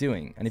what it's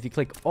doing. And if you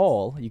click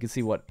all, you can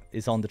see what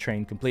is on the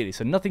train completely.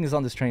 So nothing is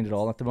on this train at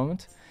all at the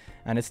moment.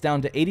 And it's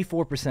down to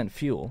 84%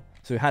 fuel.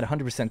 So we had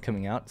 100%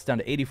 coming out. It's down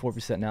to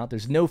 84% now.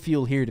 There's no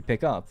fuel here to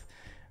pick up.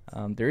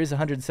 There is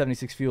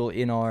 176 fuel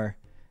in our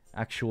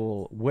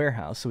actual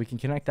warehouse, so we can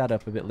connect that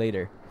up a bit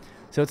later.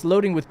 So it's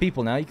loading with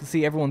people now. You can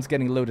see everyone's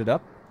getting loaded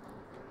up.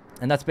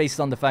 And that's based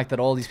on the fact that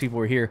all these people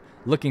were here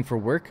looking for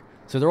work.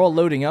 So they're all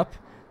loading up.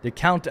 They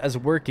count as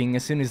working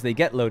as soon as they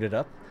get loaded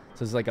up. So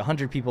there's like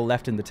 100 people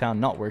left in the town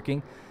not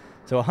working.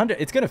 So 100,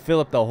 it's going to fill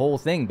up the whole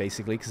thing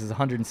basically, because it's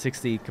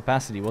 160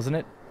 capacity, wasn't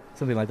it?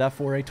 Something like that,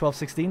 4A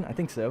 1216, I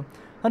think so.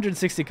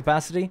 160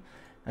 capacity.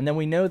 And then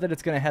we know that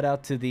it's going to head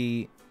out to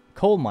the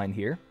coal mine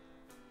here.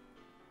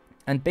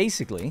 And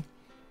basically,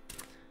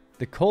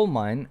 the coal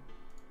mine,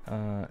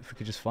 if we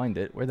could just find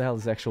it, where the hell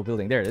is the actual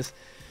building? There it is.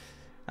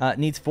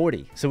 Needs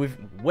 40. So we've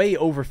way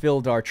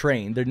overfilled our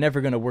train. They're never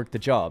going to work the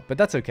job. But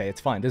that's okay.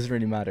 It's fine. Doesn't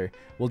really matter.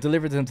 We'll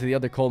deliver them to the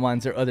other coal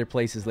mines or other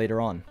places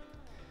later on.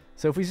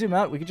 So if we zoom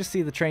out, we can just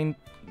see the train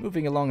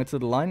moving along its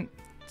little line.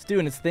 It's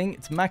doing its thing.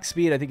 Its max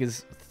speed, I think,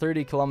 is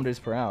 30 kilometers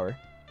per hour.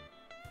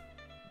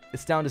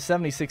 It's down to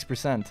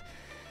 76%.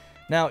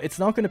 Now, it's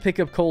not going to pick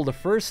up coal the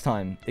first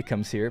time it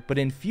comes here, but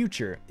in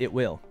future, it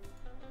will.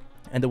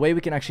 And the way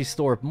we can actually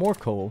store up more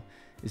coal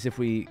is if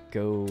we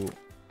go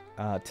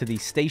to the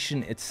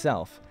station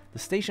itself. The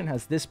station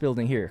has this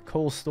building here,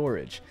 coal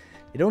storage.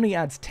 It only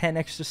adds 10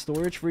 extra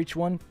storage for each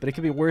one, but it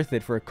could be worth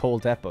it for a coal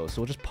depot.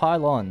 So we'll just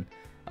pile on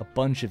a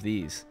bunch of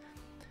these.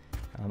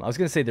 I was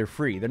going to say they're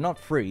free. They're not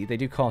free. They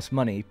do cost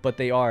money, but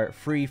they are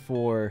free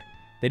for...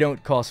 They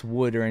don't cost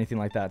wood or anything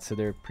like that, so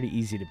they're pretty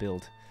easy to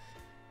build.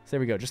 So there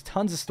we go. Just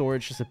tons of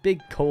storage. Just a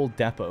big coal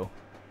depot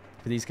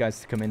for these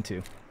guys to come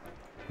into.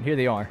 And here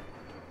they are.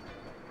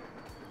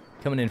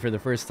 Coming in for the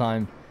first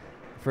time.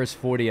 First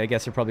 40, I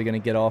guess, are probably going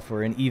to get off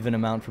for an even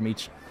amount from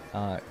each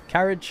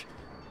carriage.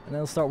 And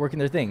they'll start working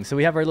their thing. So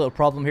we have our little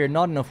problem here.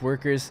 Not enough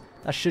workers.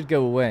 That should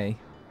go away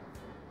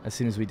as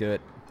soon as we do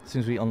it. As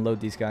soon as we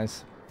unload these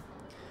guys.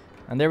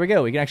 And there we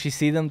go. We can actually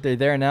see them. They're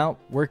there now,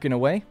 working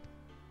away.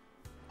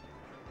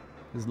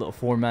 This little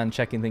foreman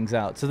checking things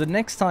out. So the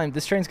next time,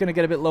 this train's going to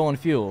get a bit low on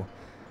fuel,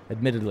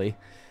 admittedly.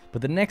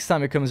 But the next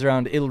time it comes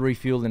around, it'll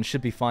refuel and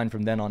should be fine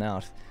from then on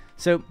out.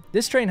 So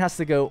this train has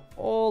to go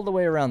all the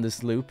way around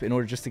this loop in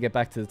order just to get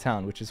back to the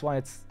town, which is why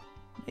it's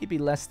maybe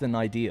less than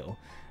ideal.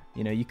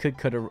 You know, you could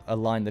cut a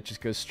line that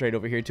just goes straight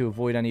over here to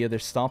avoid any other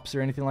stops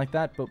or anything like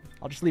that, but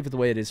I'll just leave it the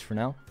way it is for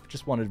now.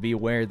 Just wanted to be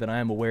aware that I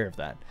am aware of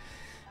that.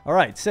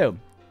 Alright, so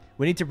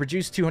we need to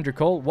produce 200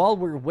 coal. While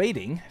we're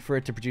waiting for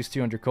it to produce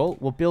 200 coal,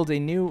 we'll build a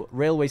new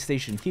railway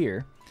station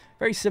here.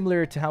 Very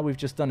similar to how we've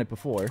just done it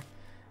before.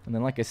 And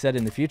then, like I said,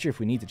 in the future, if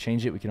we need to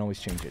change it, we can always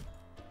change it.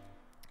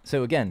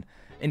 So again,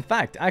 in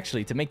fact,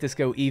 actually, to make this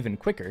go even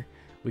quicker,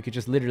 we could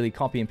just literally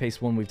copy and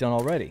paste one we've done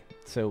already.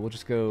 So we'll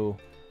just go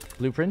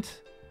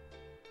blueprint.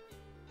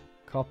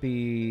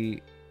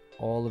 Copy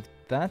all of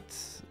that,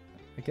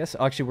 I guess.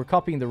 Actually, we're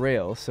copying the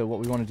rail, so what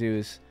we want to do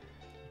is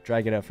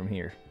drag it out from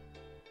here.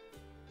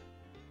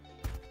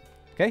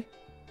 Okay,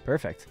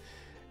 perfect.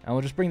 And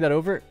we'll just bring that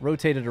over,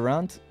 rotate it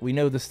around. We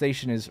know the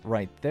station is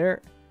right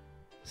there.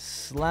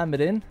 Slam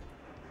it in.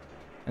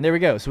 And there we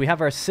go. So we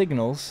have our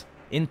signals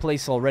in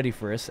place already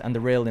for us, and the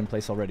rail in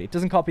place already. It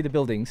doesn't copy the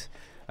buildings,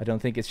 I don't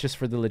think. It's just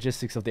for the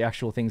logistics of the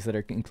actual things that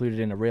are included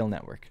in a rail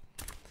network.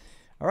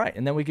 Alright,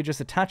 and then we could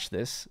just attach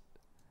this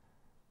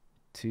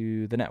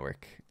to the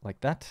network,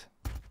 like that.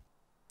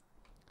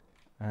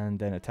 And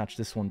then attach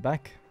this one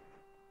back.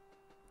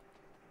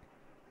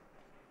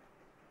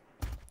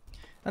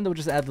 And then we'll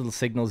just add little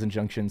signals and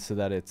junctions so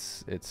that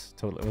it's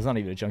totally... Well, it's not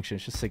even a junction,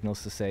 it's just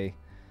signals to say...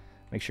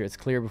 Make sure it's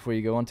clear before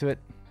you go onto it.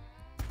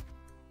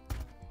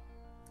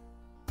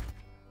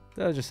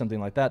 So just something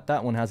like that.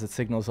 That one has its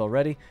signals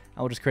already.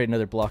 I'll just create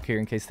another block here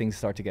in case things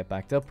start to get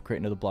backed up. Create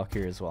another block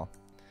here as well.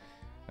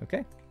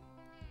 Okay.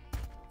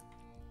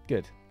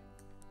 Good.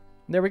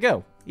 There we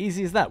go.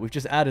 Easy as that. We've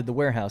just added the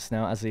warehouse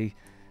now as a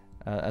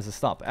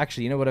stop.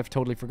 Actually, you know what I've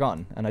totally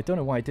forgotten? And I don't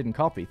know why I didn't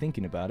copy,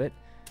 thinking about it.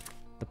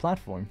 The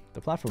platform.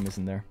 The platform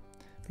isn't there.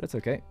 But that's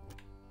okay.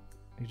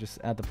 You just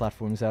add the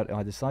platforms out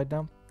either side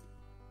now.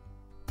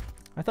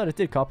 I thought it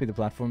did copy the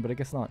platform, but I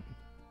guess not.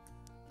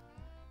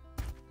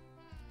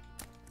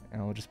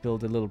 And we'll just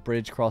build a little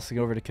bridge crossing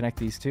over to connect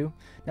these two.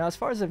 Now, as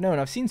far as I've known,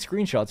 I've seen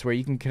screenshots where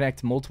you can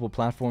connect multiple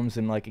platforms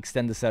and like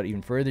extend this out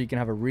even further. You can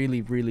have a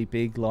really, really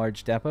big,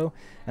 large depot.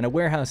 And a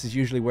warehouse is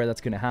usually where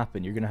that's going to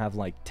happen. You're going to have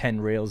like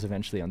 10 rails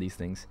eventually on these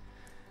things.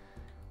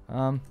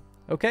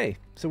 Okay,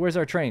 so where's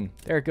our train?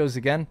 There it goes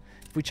again.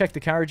 If we check the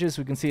carriages,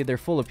 we can see they're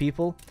full of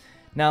people.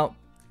 Now,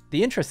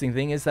 the interesting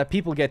thing is that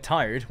people get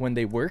tired when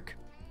they work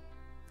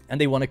and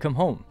they want to come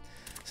home.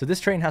 So this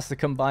train has to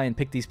come by and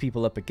pick these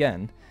people up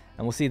again.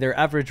 And we'll see their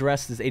average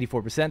rest is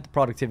 84%, the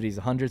productivity is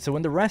 100. So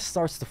when the rest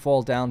starts to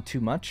fall down too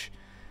much,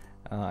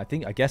 I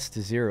guess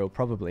to 0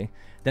 probably,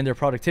 then their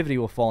productivity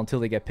will fall until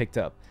they get picked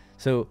up.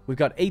 So we've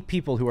got 8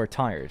 people who are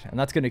tired, and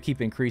that's going to keep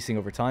increasing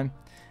over time.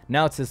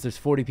 Now it says there's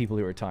 40 people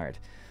who are tired.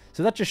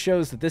 So that just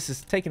shows that this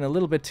is taking a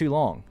little bit too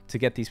long to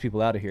get these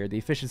people out of here. The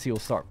efficiency will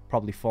start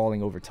probably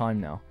falling over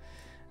time now.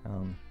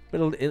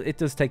 But it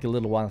does take a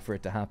little while for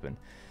it to happen.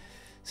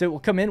 So we'll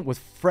come in with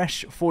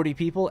fresh 40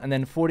 people, and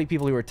then 40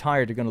 people who are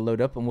tired are going to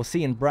load up, and we'll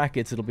see in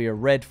brackets it'll be a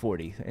red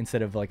 40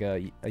 instead of like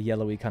a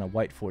yellowy kind of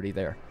white 40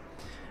 there.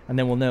 And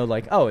then we'll know,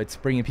 like, oh, it's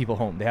bringing people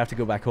home. They have to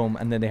go back home,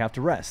 and then they have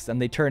to rest.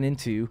 And they turn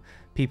into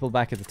people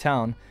back at the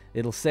town.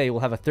 It'll say,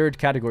 we'll have a third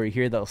category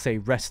here that'll say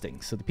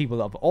resting. So the people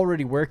that have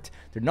already worked,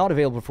 they're not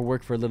available for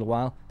work for a little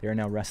while. They are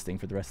now resting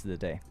for the rest of the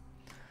day.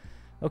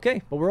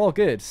 Okay, but we're all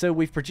good. So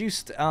we've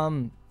produced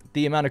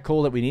the amount of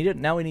coal that we needed.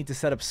 Now we need to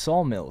set up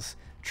sawmills,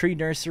 tree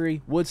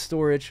nursery, wood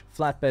storage,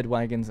 flatbed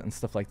wagons, and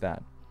stuff like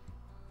that.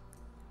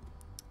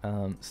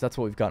 So that's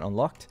what we've got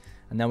unlocked.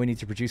 And now we need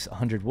to produce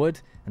 100 wood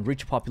and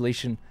reach a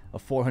population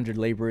of 400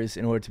 laborers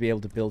in order to be able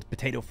to build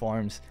potato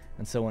farms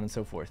and so on and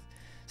so forth.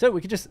 So we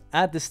could just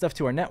add this stuff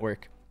to our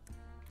network.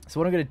 So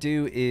what I'm going to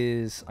do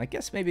is, I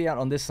guess maybe out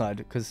on this side,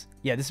 because,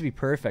 yeah, this would be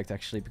perfect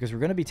actually, because we're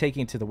going to be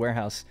taking it to the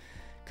warehouse.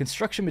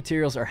 Construction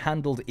materials are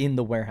handled in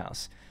the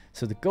warehouse.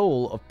 So the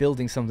goal of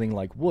building something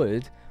like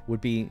wood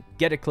would be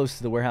get it close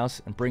to the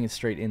warehouse and bring it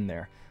straight in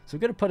there. So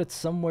we're going to put it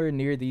somewhere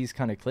near these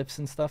kind of cliffs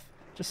and stuff,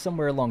 just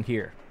somewhere along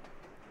here.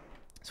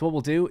 So what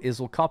we'll do is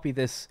we'll copy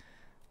this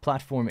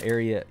platform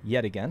area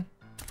yet again.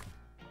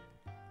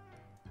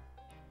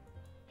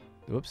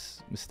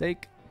 Whoops,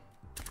 mistake.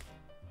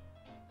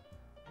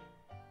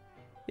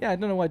 Yeah, I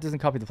don't know why it doesn't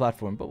copy the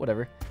platform, but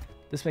whatever.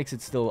 This makes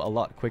it still a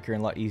lot quicker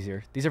and a lot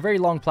easier. These are very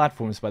long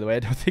platforms, by the way. I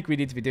don't think we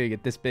need to be doing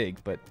it this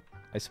big, but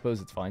I suppose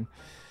it's fine.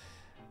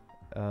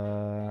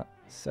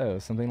 So,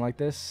 something like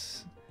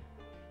this.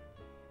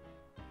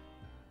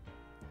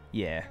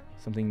 Yeah,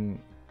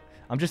 something...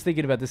 I'm just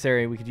thinking about this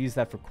area. We could use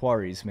that for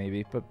quarries,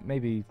 maybe, but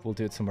maybe we'll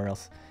do it somewhere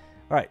else.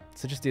 Alright,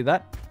 so just do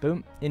that.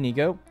 Boom, in you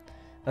go.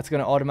 That's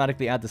going to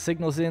automatically add the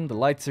signals in. The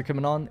lights are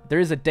coming on.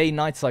 There is a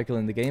day-night cycle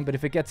in the game, but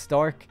if it gets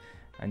dark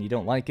and you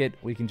don't like it,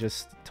 we can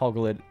just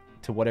toggle it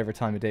to whatever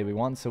time of day we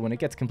want. So when it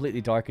gets completely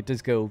dark, it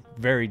does go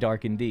very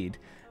dark indeed,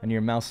 and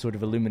your mouse sort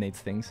of illuminates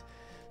things.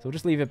 So we'll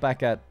just leave it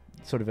back at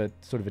sort of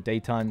a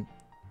daytime.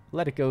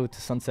 Let it go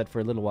to sunset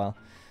for a little while.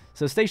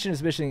 So the station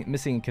is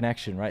missing a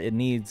connection, right? It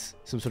needs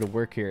some sort of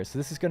work here. So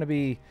this is going to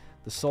be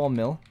the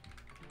sawmill.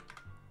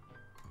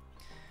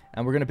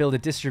 And we're going to build a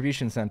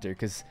distribution center,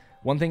 because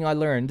one thing I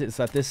learned is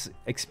that this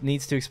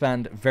needs to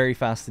expand very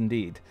fast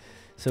indeed.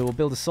 So we'll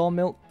build a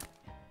sawmill.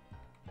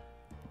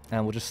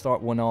 And we'll just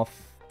start one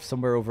off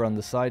somewhere over on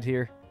the side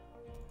here.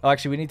 Oh,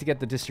 actually, we need to get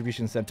the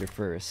distribution center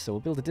first. So we'll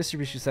build a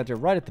distribution center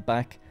right at the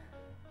back,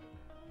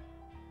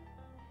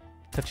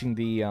 touching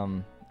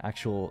the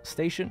actual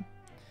station.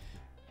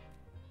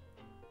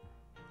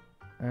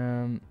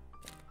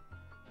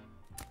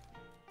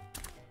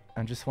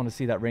 And just want to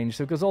see that range.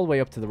 So it goes all the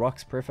way up to the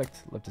rocks.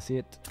 Perfect. Love to see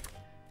it.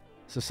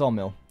 So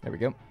sawmill. There we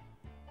go.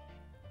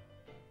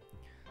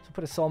 So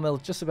put a sawmill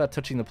just about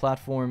touching the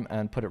platform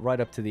and put it right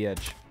up to the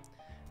edge.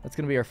 That's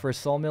going to be our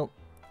first sawmill.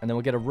 And then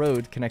we'll get a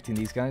road connecting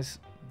these guys.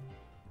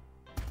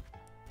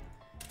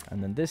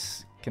 And then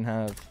this can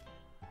have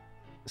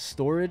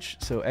storage.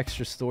 So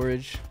extra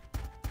storage.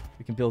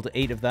 We can build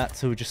 8 of that.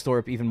 So we just store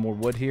up even more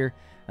wood here.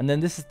 And then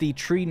this is the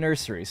tree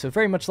nursery. So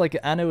very much like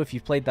Anno, if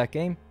you've played that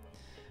game.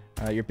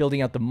 You're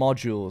building out the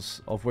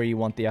modules of where you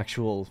want the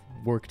actual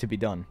work to be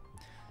done.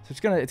 So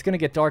it's gonna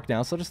get dark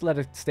now, so I'll just let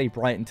it stay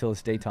bright until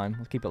it's daytime.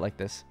 We'll keep it like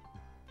this.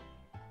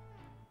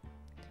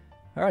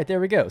 Alright, there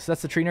we go. So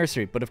that's the tree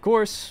nursery. But of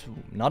course,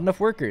 not enough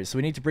workers, so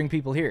we need to bring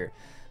people here.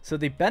 So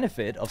the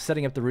benefit of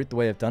setting up the route the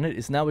way I've done it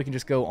is now we can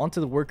just go onto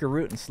the worker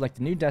route and select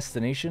a new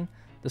destination,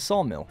 the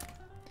sawmill.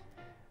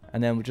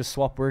 And then we'll just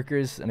swap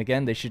workers, and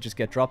again, they should just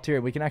get dropped here.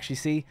 We can actually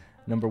see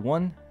number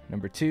 1,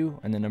 number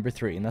 2, and then number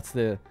 3. And that's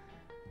the,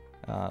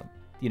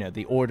 you know,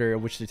 the order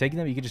in which they're taking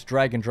them. You can just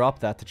drag and drop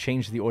that to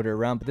change the order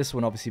around, but this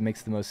one obviously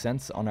makes the most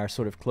sense on our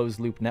sort of closed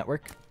loop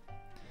network.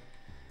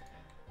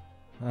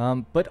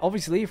 But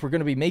obviously, if we're going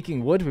to be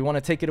making wood, we want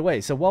to take it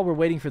away. So while we're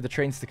waiting for the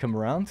trains to come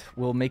around,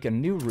 we'll make a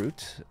new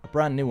route, a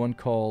brand new one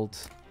called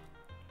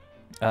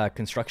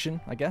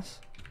construction, I guess.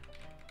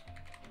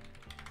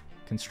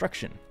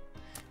 Construction.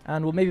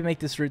 And we'll maybe make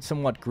this route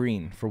somewhat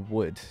green for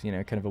wood, you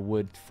know, kind of a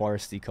wood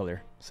foresty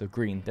color. So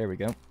green, there we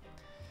go.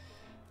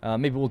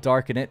 Maybe we'll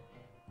darken it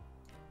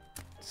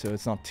so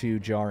it's not too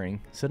jarring.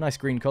 So nice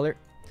green color.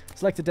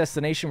 Select a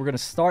destination. We're going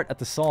to start at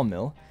the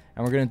sawmill,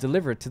 and we're going to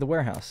deliver it to the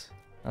warehouse.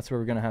 That's where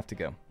we're going to have to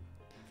go.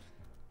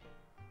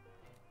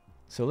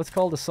 So let's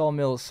call the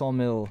sawmill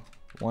Sawmill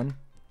 1.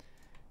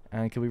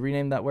 And can we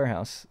rename that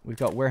warehouse? We've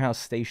got warehouse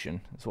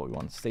station. That's what we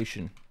want.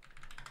 Station.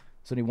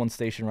 There's only one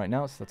station right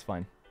now, so that's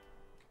fine.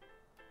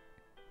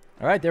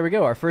 Alright, there we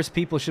go. Our first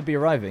people should be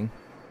arriving.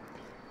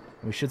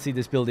 We should see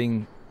this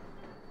building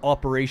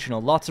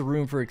operational. Lots of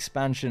room for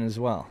expansion as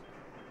well.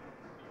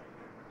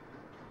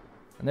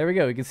 And there we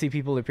go. You can see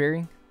people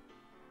appearing,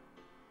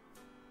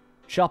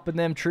 chopping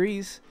them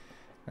trees,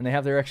 and they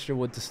have their extra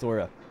wood to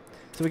store up.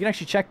 So we can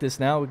actually check this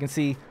now. We can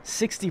see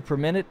 60 per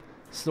minute,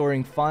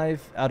 storing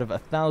 5 out of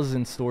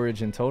 1,000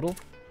 storage in total.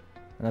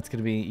 And that's going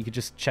to be, you can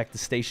just check the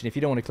station. If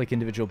you don't want to click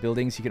individual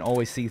buildings, you can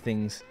always see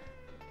things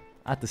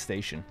at the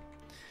station.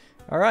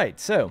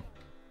 Alright, so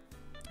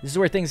this is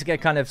where things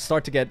get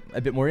start to get a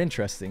bit more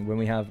interesting when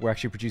we're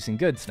actually producing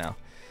goods now.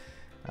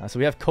 So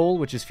we have coal,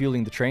 which is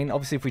fueling the train.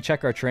 Obviously, if we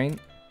check our train,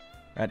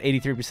 at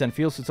 83%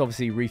 fuel, so it's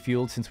obviously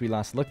refueled since we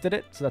last looked at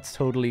it. So that's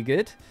totally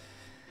good.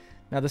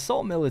 Now the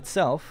salt mill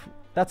itself,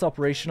 that's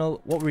operational.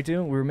 What we're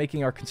doing, we're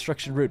making our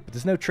construction route, but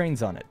there's no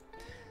trains on it.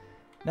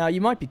 Now you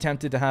might be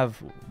tempted to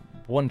have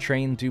one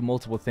train do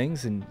multiple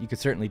things, and you could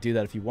certainly do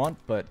that if you want,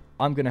 but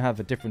I'm going to have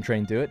a different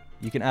train do it.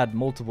 You can add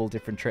multiple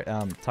different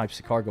types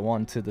of cargo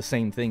on to the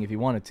same thing if you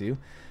wanted to.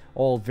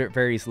 All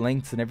various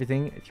lengths and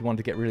everything if you want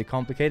to get really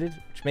complicated,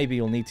 which maybe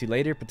you'll need to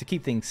later, but to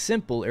keep things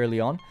simple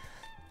early on,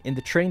 in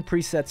the train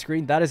preset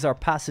screen, that is our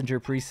passenger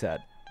preset.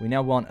 We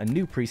now want a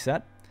new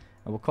preset,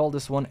 and we'll call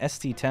this one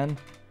ST10.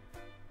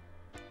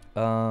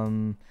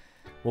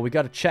 Well, we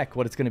got to check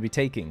what it's going to be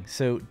taking.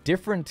 So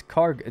different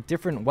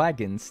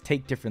wagons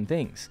take different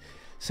things.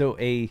 So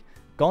a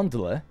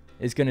gondola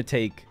is going to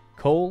take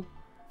coal,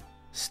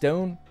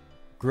 stone,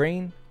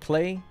 grain,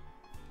 clay,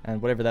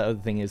 and whatever that other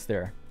thing is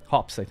there.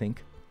 Hops, I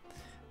think.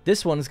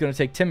 This one is going to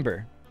take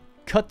timber,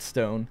 cut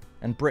stone,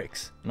 and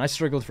bricks. And I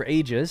struggled for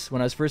ages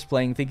when I was first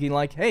playing, thinking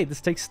like, hey,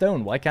 this takes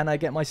stone. Why can't I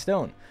get my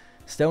stone?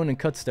 Stone and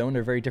cut stone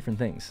are very different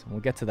things.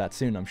 We'll get to that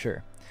soon, I'm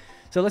sure.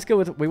 So let's go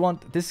with,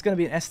 this is going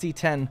to be an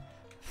ST10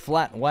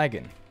 flat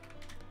wagon.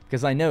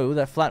 Because I know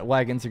that flat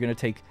wagons are going to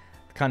take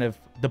kind of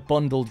the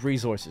bundled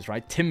resources,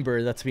 right?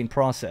 Timber that's been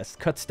processed,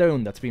 cut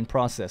stone that's been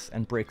processed,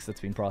 and bricks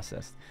that's been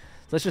processed.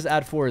 So let's just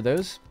add 4 of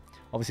those.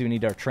 Obviously, we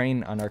need our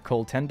train and our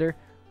coal tender.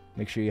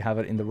 Make sure you have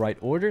it in the right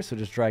order, so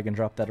just drag and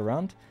drop that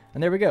around.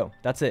 And there we go.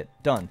 That's it.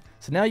 Done.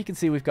 So now you can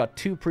see we've got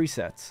 2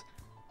 presets,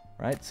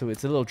 right? So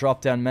it's a little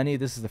drop-down menu.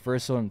 This is the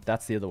first one.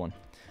 That's the other one.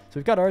 So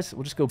we've got ours.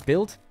 We'll just go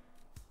build.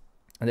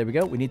 And there we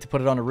go. We need to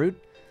put it on a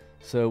route.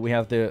 So we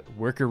have the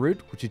worker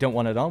route, which you don't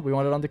want it on. We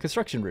want it on the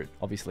construction route,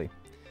 obviously.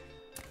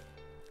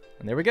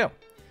 And there we go.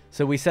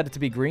 So we set it to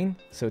be green,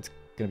 so it's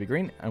going to be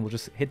green. And we'll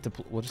just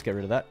we'll just get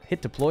rid of that.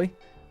 Hit deploy.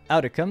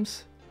 Out it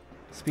comes.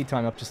 Speed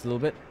time up just a little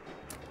bit.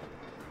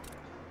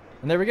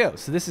 And there we go.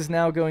 So this is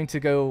now going to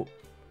go,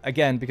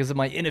 again, because of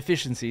my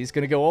inefficiencies,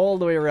 going to go all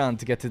the way around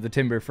to get to the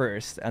timber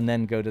first, and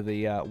then go to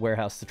the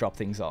warehouse to drop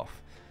things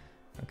off.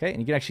 Okay,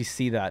 and you can actually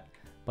see that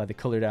by the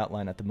colored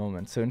outline at the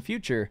moment. So in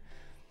future,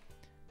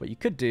 what you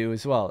could do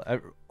as well,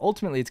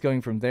 ultimately it's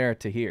going from there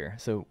to here.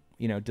 So,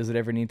 you know, does it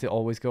ever need to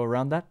always go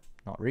around that?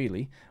 Not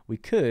really. We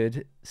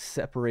could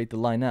separate the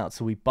line out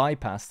so we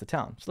bypass the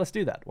town. So let's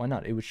do that. Why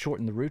not? It would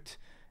shorten the route,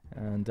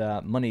 and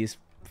money is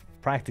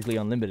practically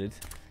unlimited.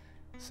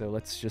 So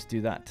let's just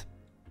do that.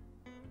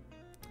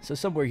 So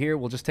somewhere here,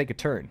 we'll just take a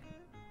turn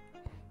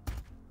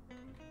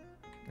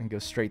and go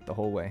straight the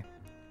whole way.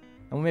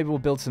 And maybe we'll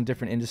build some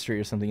different industry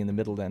or something in the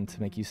middle then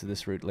to make use of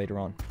this route later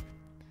on.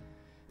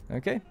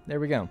 Okay, there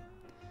we go.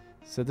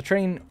 So the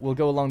train will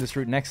go along this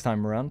route next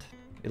time around.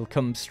 It'll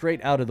come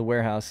straight out of the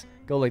warehouse,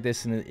 go like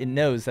this, and it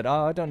knows that,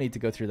 oh, I don't need to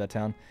go through that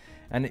town.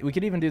 And we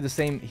could even do the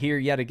same here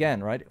yet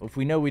again, right? If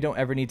we know we don't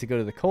ever need to go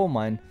to the coal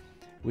mine,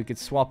 we could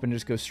swap and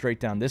just go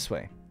straight down this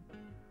way.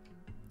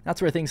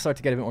 That's where things start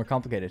to get a bit more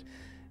complicated.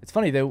 It's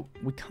funny though,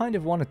 we kind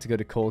of wanted to go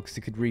to coal because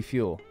it could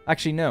refuel.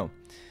 Actually, no.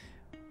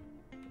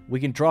 We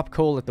can drop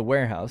coal at the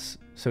warehouse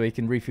so it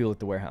can refuel at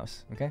the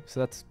warehouse. Okay, so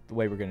that's the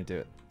way we're going to do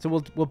it. So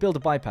we'll build a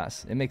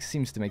bypass. It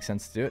seems to make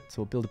sense to do it.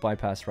 So we'll build a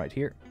bypass right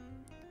here.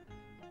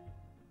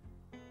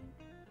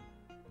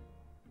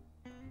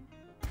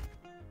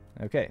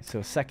 Okay, so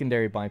a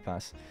secondary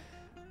bypass.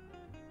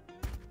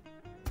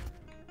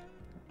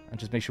 And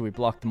just make sure we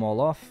block them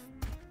all off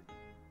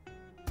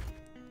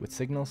with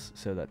signals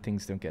so that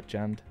things don't get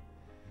jammed.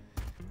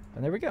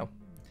 And there we go.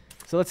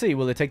 So let's see,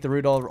 will it take the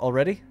route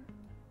already?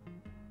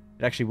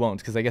 It actually won't,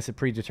 because I guess it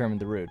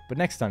predetermined the route, but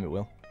next time it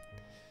will.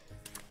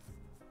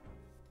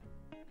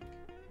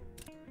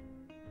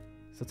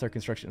 So that's our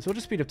construction. So we'll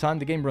just speed up time.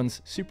 The game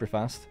runs super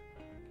fast.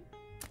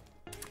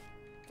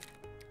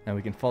 Now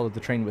we can follow the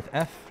train with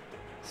F,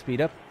 speed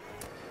up.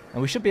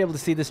 And we should be able to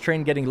see this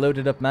train getting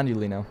loaded up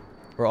manually now.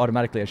 Or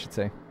automatically, I should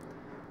say.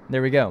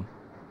 There we go.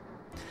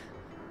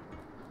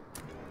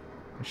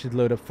 It should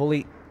load up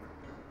fully.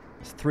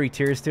 There's 3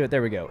 tiers to it.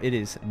 There we go. It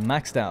is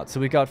maxed out. So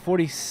we got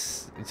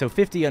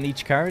 50 on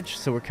each carriage.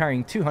 So we're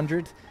carrying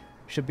 200.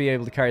 Should be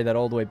able to carry that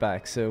all the way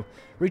back. So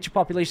reach a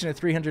population of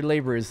 300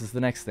 laborers is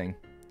the next thing.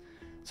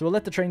 So we'll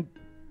let the train,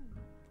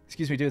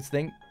 do its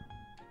thing.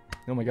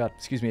 Oh my god,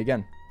 excuse me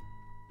again.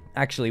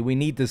 Actually, we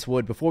need this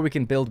wood. Before we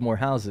can build more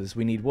houses,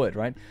 we need wood,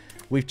 right?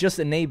 We've just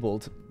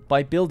enabled,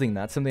 by building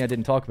that, something I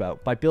didn't talk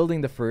about. By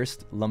building the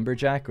first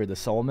lumberjack or the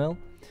sawmill,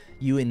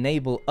 you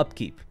enable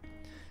upkeep.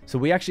 So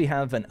we actually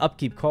have an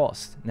upkeep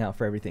cost now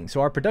for everything. So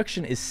our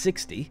production is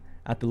 60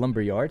 at the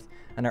lumber yard,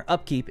 and our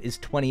upkeep is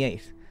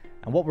 28.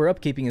 And what we're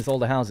upkeeping is all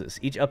the houses.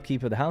 Each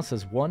upkeep of the house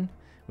has 1.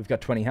 We've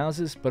got 20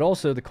 houses, but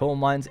also the coal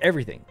mines,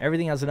 everything.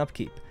 Everything has an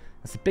upkeep.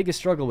 That's the biggest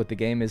struggle with the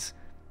game, is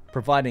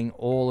providing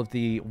all of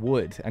the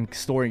wood and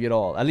storing it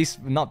all. At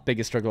least, not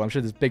biggest struggle. I'm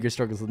sure there's bigger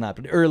struggles than that.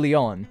 But early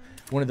on,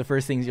 one of the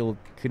first things you'll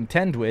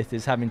contend with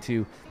is having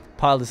to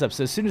pile this up.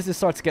 So as soon as this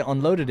starts to get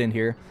unloaded in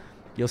here,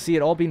 you'll see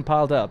it all being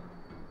piled up.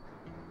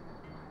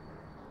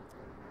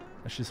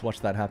 Let's just watch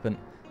that happen.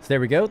 So there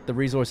we go. The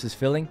resource is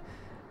filling.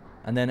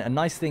 And then a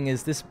nice thing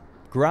is this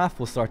graph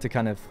will start to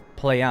kind of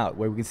play out,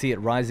 where we can see it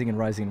rising and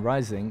rising and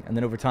rising. And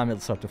then over time,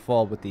 it'll start to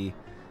fall with the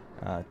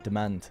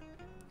demand.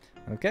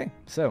 Okay,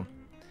 so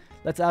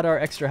let's add our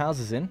extra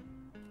houses in.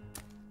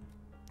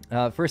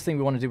 First thing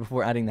we want to do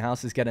before adding the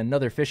house is get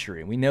another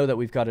fishery. We know that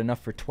we've got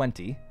enough for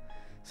 20.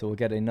 So we'll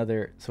get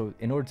another... So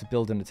in order to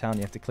build in the town,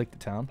 you have to click the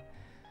town.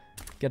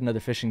 Get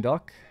another fishing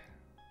dock.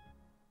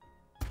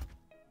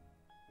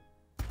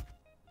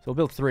 So we'll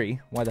build 3.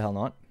 Why the hell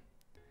not?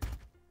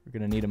 We're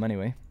going to need them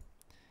anyway.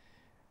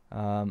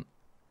 Not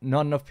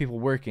enough people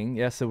working.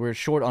 Yeah, so we're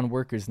short on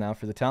workers now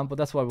for the town. But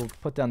that's why we'll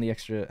put down the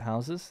extra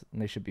houses.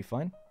 And they should be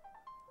fine.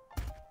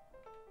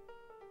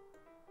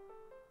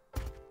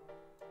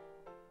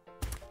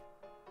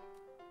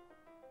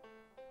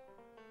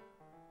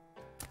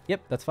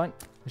 Yep, that's fine.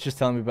 It's just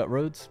telling me about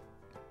roads.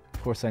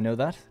 Of course I know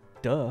that.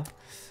 Duh.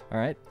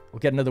 Alright, we'll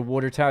get another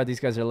water tower. These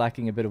guys are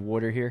lacking a bit of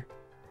water here.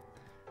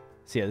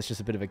 So yeah, there's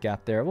just a bit of a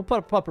gap there. We'll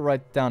pop it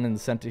right down in the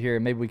center here.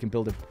 Maybe we can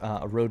build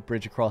a road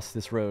bridge across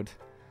this road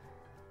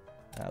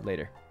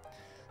later.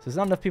 So there's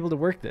not enough people to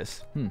work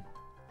this.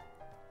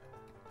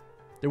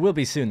 There will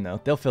be soon,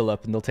 though. They'll fill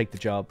up and they'll take the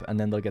job, and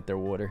then they'll get their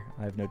water.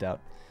 I have no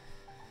doubt.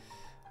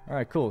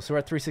 Alright, cool. So we're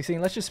at 3:16.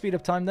 Let's just speed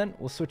up time then.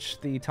 We'll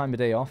switch the time of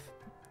day off.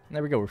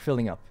 There we go. We're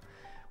filling up.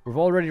 We've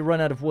already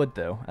run out of wood,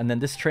 though. And then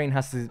this train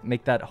has to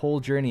make that whole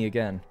journey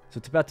again. So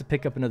it's about to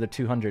pick up another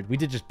 200. We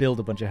did just build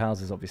a bunch of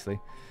houses, obviously.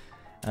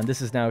 And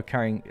this is now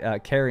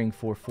caring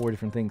for 4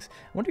 different things.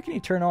 I wonder, can you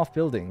turn off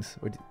buildings?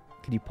 Or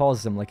can you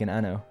pause them like in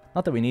Anno?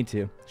 Not that we need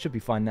to. Should be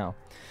fine now.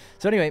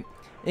 So anyway,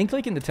 in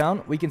clicking the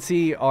town, we can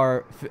see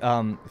our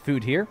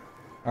food here.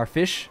 Our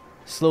fish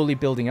slowly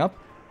building up.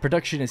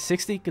 Production is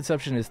 60.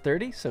 Consumption is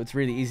 30. So it's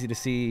really easy to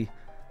see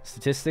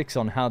statistics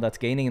on how that's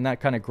gaining, and that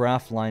kind of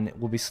graph line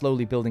will be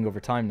slowly building over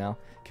time now.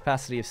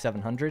 Capacity of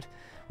 700.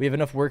 We have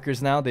enough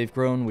workers now. They've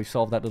grown. We've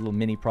solved that little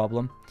mini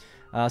problem.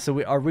 So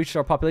we reached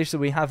our population. So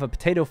we have a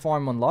potato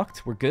farm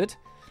unlocked. We're good.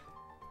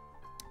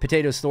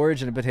 Potato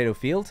storage and a potato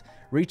field.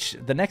 Reach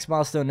the next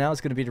milestone now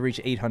is going to be to reach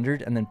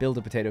 800 and then build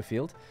a potato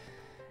field.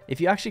 If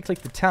you actually click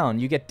the town,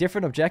 you get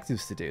different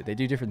objectives to do. They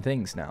do different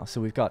things now. So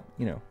we've got,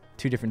 you know,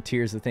 2 different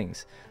tiers of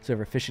things. So we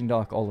have a fishing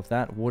dock, all of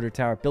that. Water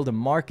tower. Build a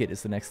market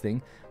is the next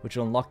thing, which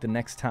will unlock the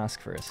next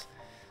task for us.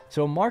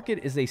 So a market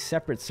is a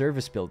separate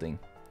service building.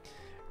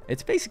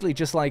 It's basically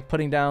just like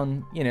putting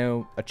down, you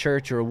know, a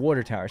church or a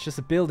water tower. It's just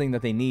a building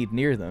that they need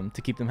near them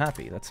to keep them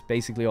happy. That's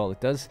basically all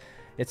it does.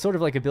 It's sort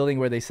of like a building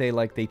where they say,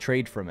 like, they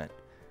trade from it.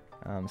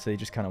 So they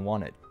just kind of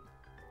want it.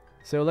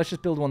 So let's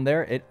just build one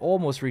there. It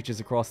almost reaches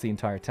across the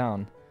entire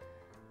town.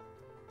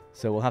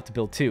 So we'll have to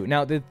build 2.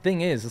 Now, the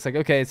thing is, it's like,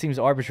 okay, it seems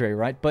arbitrary,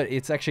 right? But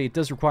it's actually, it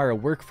does require a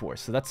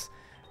workforce. So that's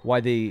why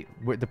the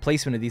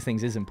placement of these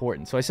things is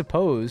important. So I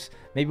suppose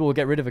maybe we'll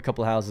get rid of a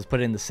couple of houses, put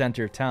it in the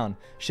center of town.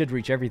 Should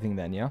reach everything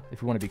then, yeah?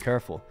 If we want to be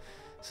careful.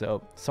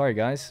 So, sorry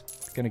guys.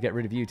 Gonna get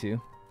rid of you two.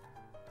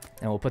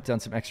 And we'll put down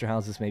some extra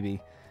houses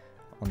maybe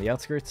on the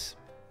outskirts.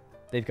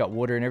 They've got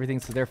water and everything,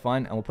 so they're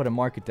fine. And we'll put a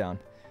market down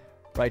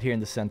right here in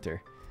the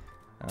center.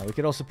 We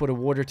could also put a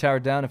water tower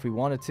down if we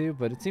wanted to,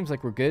 but it seems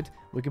like we're good.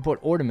 We can put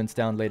ornaments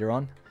down later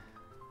on.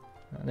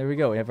 There we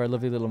go. We have our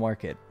lovely little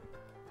market.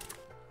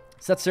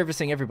 So that's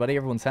servicing everybody.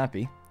 Everyone's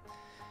happy.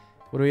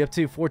 What are we up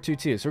to?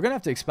 422. So we're going to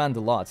have to expand a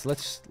lot. So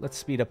let's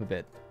speed up a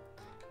bit.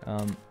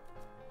 So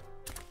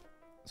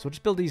we'll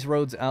just build these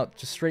roads out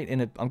just straight in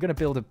it. I'm going to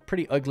build a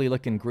pretty ugly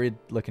looking grid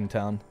looking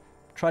town.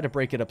 Try to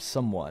break it up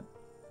somewhat.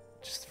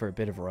 Just for a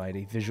bit of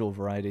variety. Visual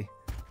variety.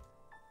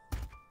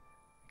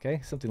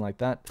 Okay, something like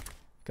that.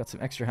 Got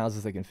some extra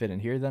houses that can fit in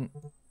here then.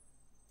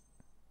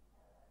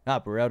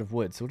 But we're out of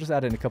wood. So we'll just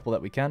add in a couple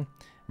that we can.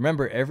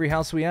 Remember, every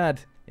house we add,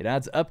 it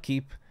adds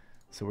upkeep.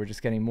 So we're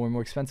just getting more and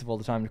more expensive all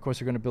the time. And of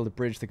course, we're going to build a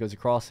bridge that goes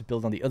across to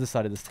build on the other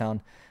side of this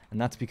town. And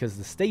that's because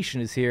the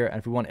station is here. And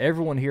if we want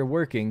everyone here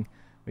working,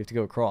 we have to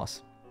go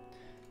across.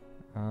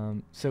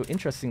 So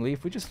interestingly,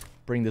 if we just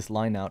bring this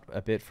line out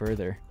a bit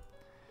further,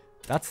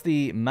 that's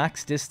the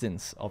max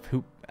distance of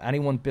who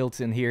anyone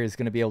built in here is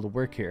going to be able to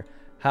work here.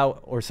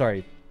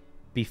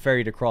 Be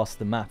ferried across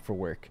the map for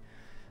work.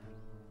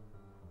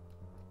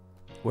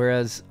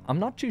 Whereas, I'm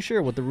not too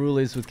sure what the rule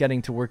is with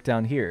getting to work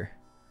down here.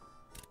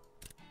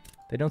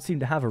 They don't seem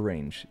to have a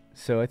range,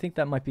 so I think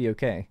that might be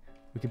okay.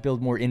 We could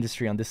build more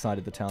industry on this side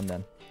of the town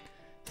then.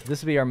 So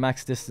this will be our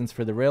max distance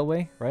for the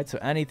railway, right? So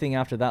anything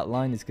after that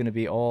line is going to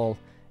be all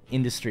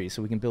industry,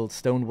 so we can build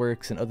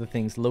stoneworks and other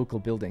things, local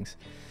buildings.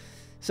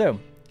 So,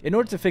 in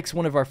order to fix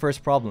one of our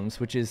first problems,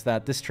 which is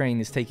that this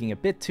train is taking a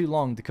bit too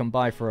long to come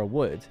by for our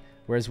wood,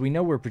 Whereas we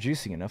know we're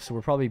producing enough, so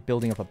we're probably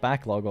building up a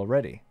backlog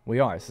already. We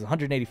are. This is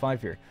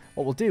 185 here.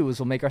 What we'll do is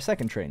we'll make our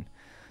second train.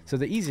 So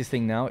the easiest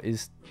thing now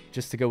is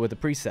just to go with the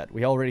preset.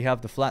 We already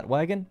have the flat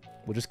wagon.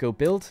 We'll just go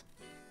build.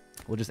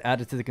 We'll just add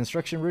it to the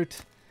construction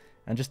route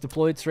and just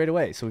deploy it straight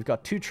away. So we've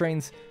got 2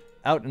 trains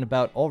out and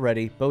about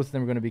already. Both of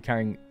them are going to be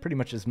carrying pretty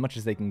much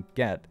as they can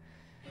get.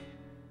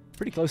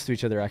 Pretty close to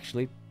each other,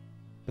 actually.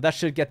 But that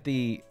should get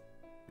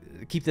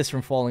keep this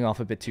from falling off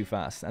a bit too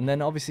fast. And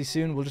then obviously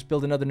soon we'll just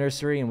build another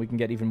nursery and we can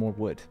get even more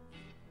wood.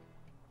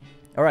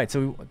 Alright,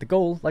 so the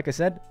goal, like I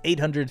said,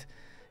 800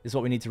 is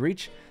what we need to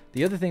reach.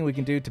 The other thing we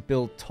can do to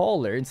build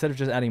taller, instead of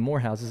just adding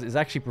more houses, is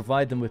actually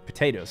provide them with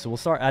potatoes. So we'll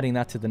start adding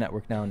that to the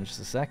network now in just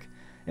a sec.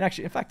 And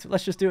actually, in fact,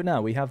 let's just do it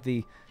now. We have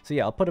the... So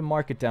yeah, I'll put a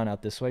market down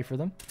out this way for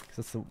them, because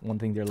that's the one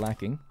thing they're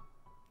lacking.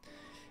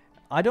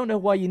 I don't know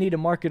why you need a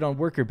market on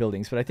worker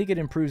buildings, but I think it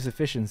improves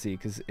efficiency,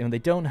 because when they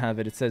don't have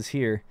it, it says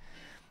here,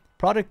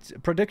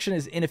 production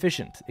is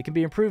inefficient. It can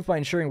be improved by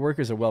ensuring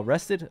workers are well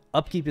rested,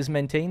 upkeep is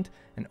maintained,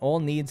 and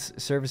all needs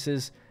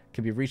services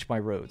can be reached by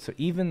road. So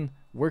even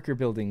worker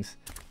buildings,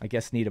 I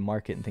guess, need a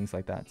market and things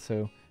like that.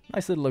 So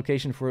nice little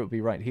location for it would be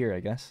right here,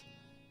 I guess.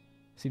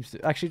 Seems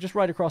to actually just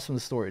right across from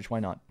the storage. Why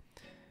not?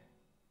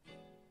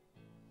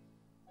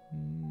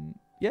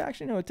 Yeah,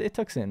 actually no, it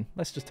tucks in.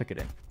 Let's just tuck it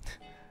in.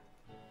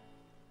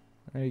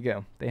 There you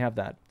go. They have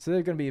that. So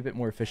they're going to be a bit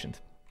more efficient.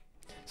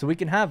 So we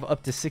can have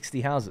up to 60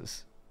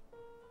 houses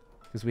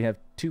because we have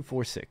 2,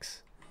 4,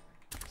 6.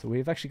 So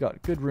we've actually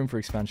got good room for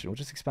expansion. We'll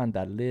just expand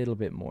that a little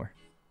bit more.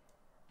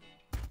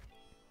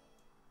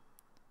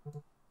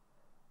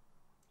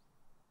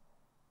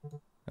 Oh,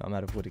 I'm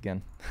out of wood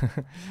again.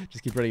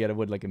 Just keep running out of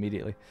wood like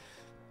immediately.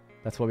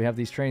 That's why we have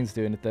these trains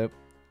doing it though.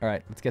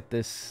 Alright, let's get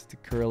this to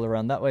curl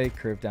around that way,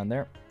 curve down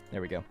there.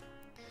 There we go.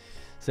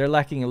 So they're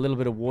lacking a little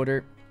bit of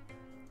water.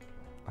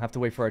 I'll have to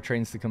wait for our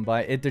trains to come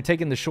by. They're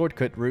taking the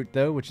shortcut route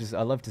though, which is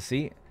I love to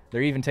see.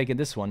 They're even taking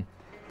this one.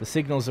 The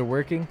signals are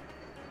working.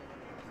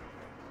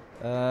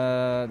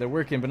 They're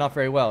working, but not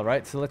very well,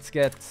 right? So let's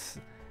get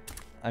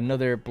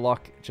another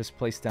block just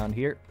placed down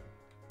here.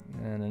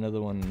 And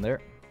another one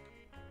there.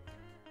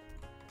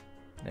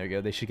 There we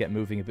go. They should get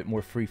moving a bit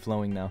more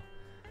free-flowing now.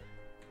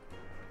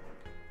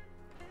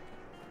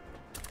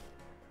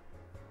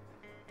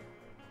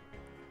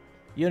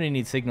 You only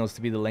need signals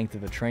to be the length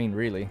of a train,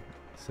 really.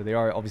 So they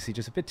are obviously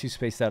just a bit too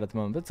spaced out at the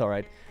moment, but it's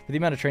alright. For the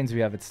amount of trains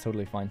we have, it's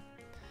totally fine.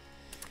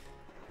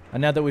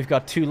 And now that we've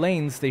got 2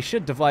 lanes, they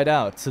should divide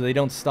out so they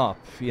don't stop,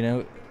 you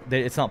know.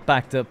 It's not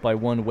backed up by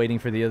one waiting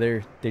for the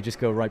other. They just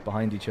go right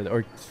behind each other,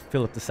 or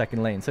fill up the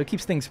second lane. So it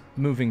keeps things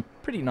moving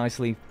pretty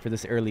nicely for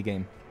this early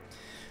game.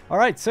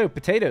 Alright, so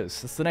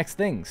potatoes. That's the next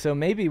thing. So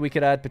maybe we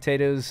could add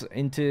potatoes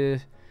into...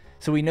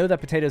 So we know that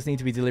potatoes need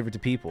to be delivered to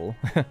people.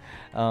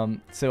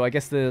 So I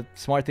guess the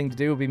smart thing to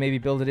do would be maybe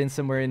build it in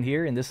somewhere in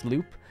here, in this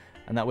loop.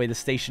 And that way the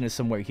station is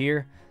somewhere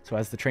here. So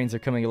as the trains are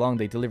coming along,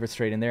 they deliver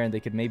straight in there, and they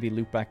could maybe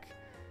loop back...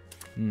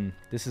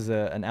 this is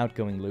an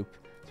outgoing loop.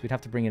 So we'd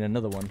have to bring in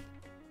another one.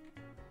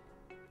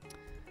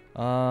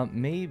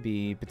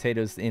 Maybe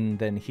potatoes in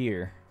then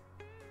here.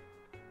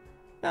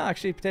 No,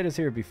 actually, potatoes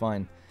here would be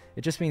fine.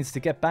 It just means to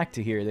get back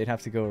to here, they'd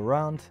have to go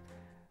around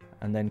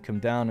and then come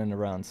down and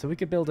around. So we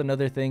could build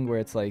another thing where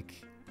it's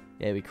like,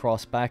 yeah, we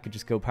cross back and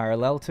just go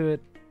parallel to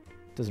it.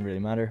 Doesn't really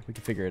matter. We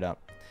can figure it out.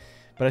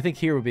 But I think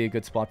here would be a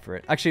good spot for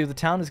it. Actually, the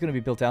town is going to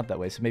be built out that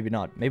way, so maybe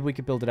not. Maybe we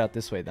could build it out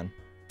this way then.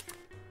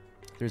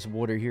 There's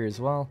water here as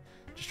well.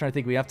 Just trying to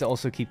think. We have to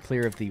also keep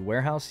clear of the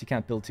warehouse. You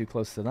can't build too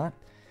close to that.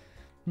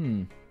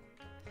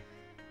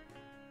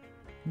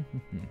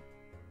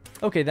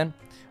 Okay, then.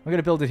 I'm going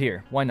to build it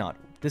here. Why not?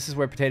 This is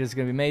where potatoes are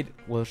going to be made.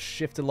 We'll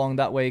shift along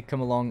that way,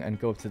 come along, and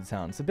go up to the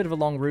town. It's a bit of a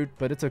long route,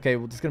 but it's okay.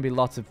 Well, there's going to be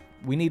lots of...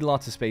 We need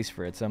lots of space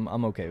for it, so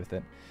I'm okay with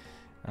it.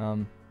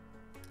 And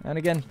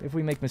again, if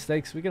we make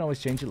mistakes, we can always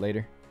change it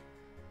later.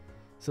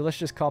 So let's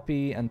just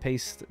copy and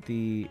paste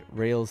the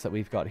rails that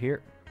we've got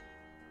here.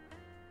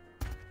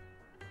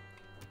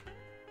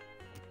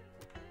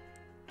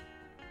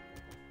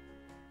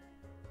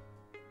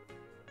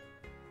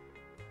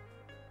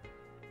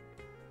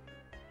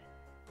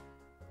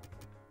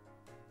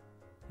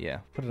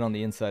 Yeah, put it on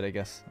the inside, I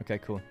guess. Okay,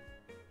 cool.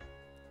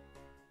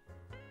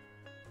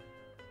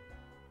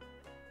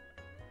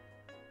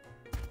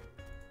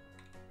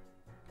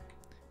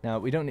 Now,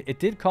 we don't... It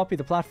did copy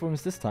the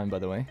platforms this time, by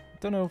the way.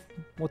 Don't know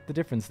what the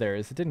difference there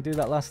is. It didn't do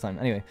that last time.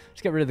 Anyway,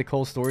 just get rid of the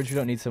coal storage. We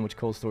don't need so much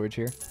coal storage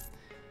here.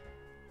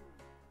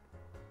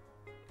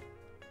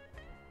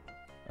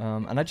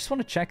 And I just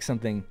want to check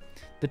something.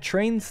 The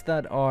trains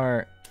that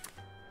are...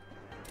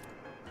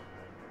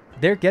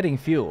 They're getting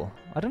fuel.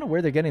 I don't know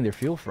where they're getting their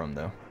fuel from,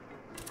 though.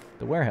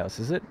 The warehouse,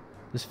 is it?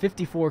 There's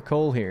 54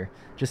 coal here,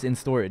 just in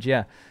storage,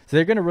 yeah. So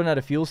they're going to run out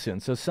of fuel soon.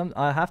 So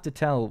I have to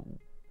tell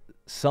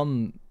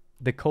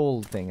the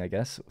coal thing, I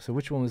guess. So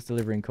which one was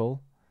delivering coal?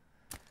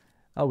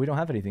 Oh, we don't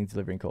have anything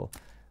delivering coal.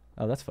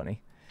 Oh, that's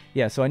funny.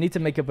 Yeah, so I need to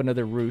make up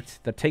another route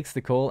that takes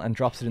the coal and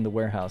drops it in the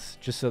warehouse,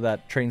 just so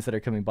that trains that are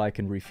coming by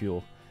can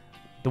refuel.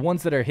 The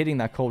ones that are hitting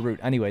that coal route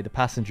anyway, the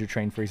passenger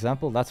train, for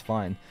example, that's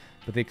fine.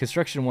 But the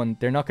construction one,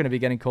 they're not going to be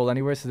getting coal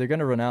anywhere, so they're going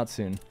to run out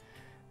soon.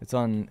 It's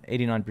on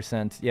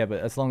 89%. Yeah, but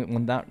as long as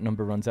when that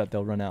number runs out,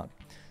 they'll run out.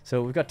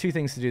 So we've got two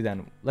things to do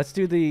then. Let's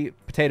do the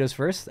potatoes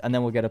first, and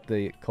then we'll get up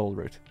the coal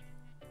route.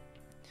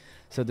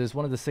 So there's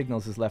one of the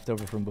signals is left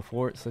over from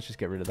before, so let's just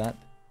get rid of that.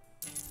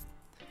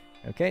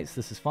 Okay, so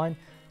this is fine.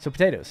 So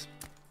potatoes.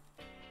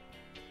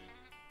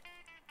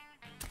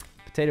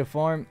 Potato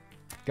farm.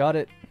 Got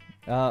it.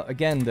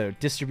 Again, though,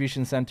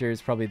 distribution center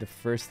is probably the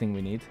first thing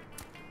we need.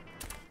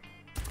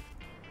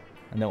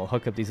 And then we'll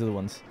hook up these other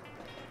ones.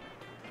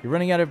 You're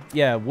running out of...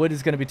 Yeah, wood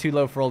is going to be too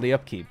low for all the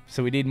upkeep.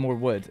 So we need more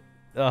wood.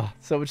 Ugh,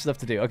 so much stuff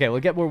to do. Okay, we'll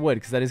get more wood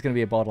because that is going to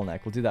be a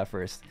bottleneck. We'll do that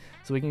first.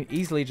 So we can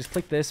easily just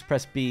click this,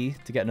 press B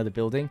to get another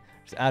building.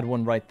 Just add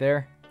one right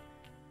there.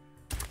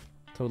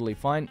 Totally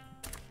fine.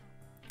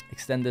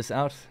 Extend this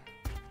out.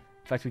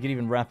 In fact, we could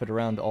even wrap it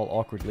around all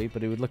awkwardly,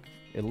 but it'll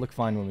look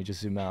fine when we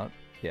just zoom out.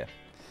 Yeah.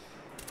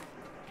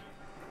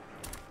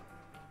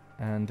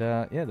 And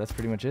yeah, that's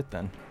pretty much it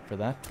then for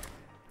that.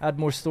 Add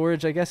more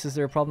storage, I guess. Is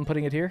there a problem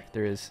putting it here?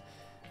 There is.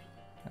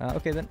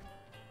 Okay then.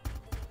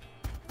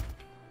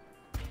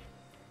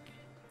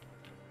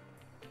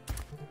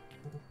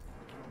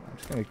 I'm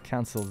just going to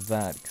cancel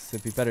that because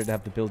it'd be better to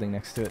have the building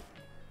next to it.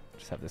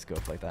 Just have this go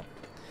up like that.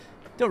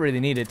 Don't really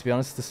need it, to be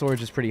honest. The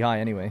storage is pretty high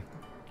anyway.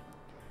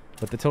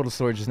 But the total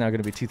storage is now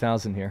going to be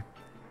 2,000 here.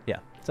 Yeah,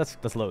 so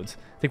that's loads.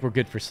 I think we're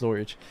good for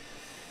storage.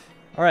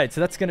 Alright,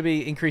 so that's going to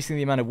be increasing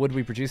the amount of wood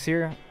we produce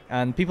here.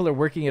 And people are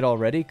working it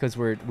already because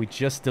we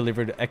just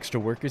delivered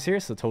extra workers here,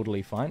 so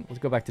totally fine. Let's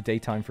go back to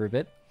daytime for a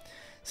bit.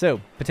 So,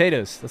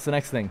 potatoes. That's the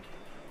next thing.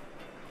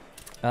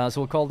 So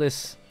we'll call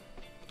this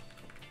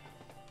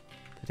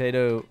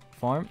potato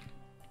farm.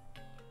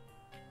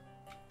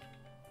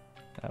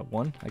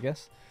 1, I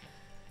guess.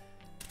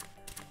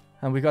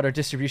 And we got our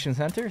distribution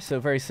center, so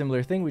very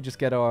similar thing. We just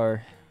get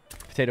our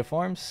potato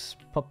farms,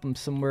 pop them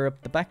somewhere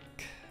up the back.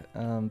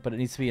 But it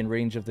needs to be in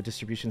range of the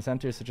distribution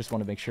center, so just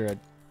want to make sure I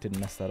didn't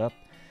mess that up.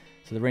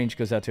 So the range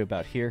goes out to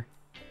about here.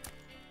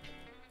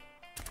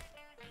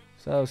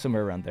 So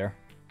somewhere around there.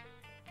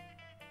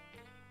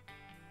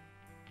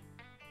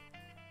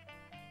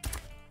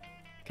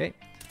 Okay,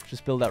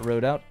 just build that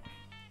road out.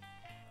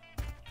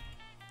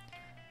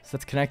 So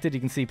that's connected. You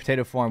can see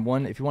potato farm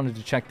 1. If you wanted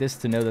to check this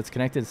to know that's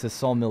connected, it says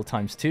sawmill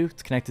 ×2.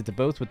 It's connected to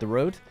both with the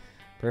road.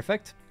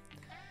 Perfect.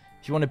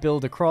 If you want to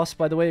build across,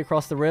 by the way,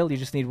 across the rail, you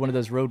just need one of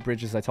those road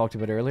bridges I talked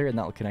about earlier, and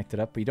that'll connect it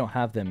up. But you don't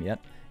have them yet.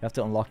 You have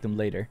to unlock them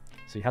later.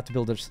 So you have to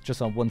build it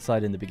just on one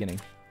side in the beginning.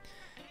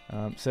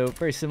 So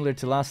very similar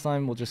to last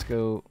time, we'll just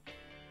go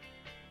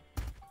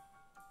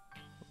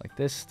like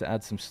this to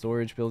add some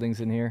storage buildings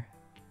in here.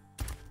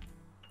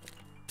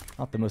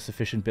 Not the most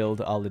efficient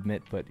build, I'll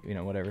admit, but, you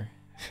know, whatever.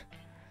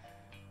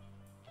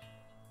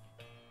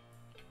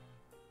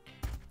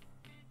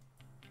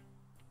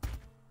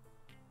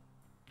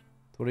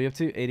 What are we up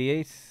to?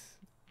 88.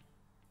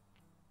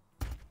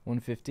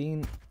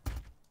 115.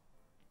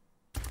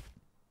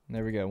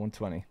 There we go,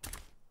 120.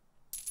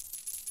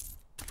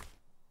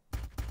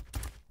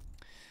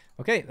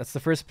 Okay, that's the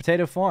first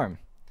potato farm.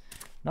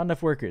 Not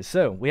enough workers.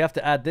 So, we have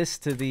to add this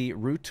to the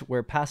route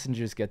where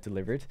passengers get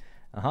delivered.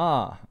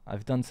 Aha!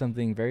 I've done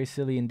something very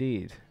silly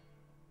indeed.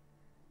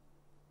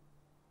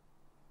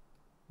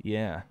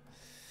 Yeah.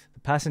 The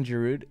passenger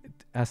route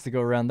has to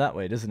go around that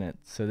way, doesn't it?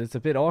 So, it's a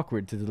bit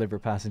awkward to deliver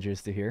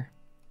passengers to here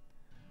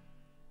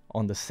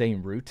on the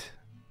same route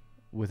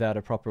without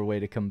a proper way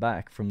to come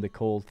back from the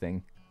coal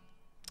thing.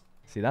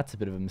 See, that's a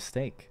bit of a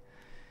mistake.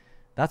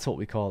 That's what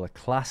we call a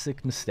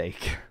classic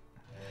mistake.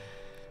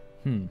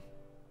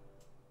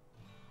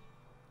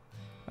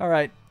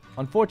 Alright,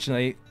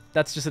 unfortunately,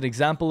 that's just an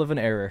example of an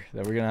error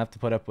that we're going to have to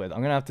put up with. I'm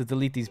going to have to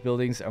delete these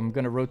buildings. I'm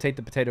going to rotate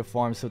the potato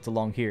farm so it's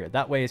along here.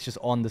 That way it's just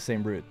on the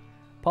same route.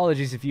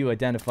 Apologies if you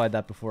identified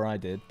that before I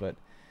did, but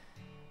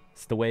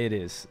it's the way it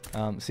is.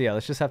 So yeah,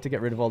 let's just have to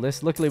get rid of all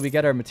this. Luckily, we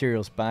get our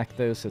materials back,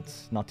 though, so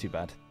it's not too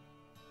bad.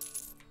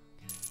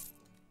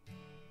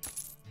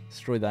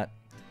 Destroy that.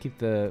 We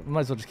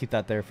might as well just keep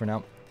that there for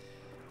now.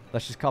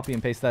 Let's just copy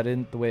and paste that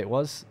in the way it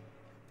was.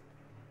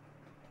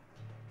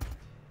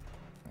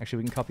 Actually,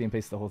 we can copy and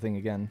paste the whole thing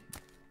again.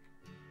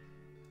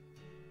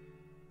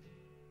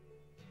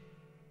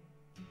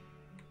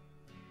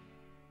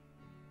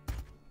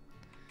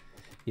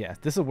 Yeah,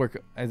 this will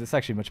work. It's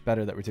actually much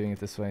better that we're doing it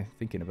this way,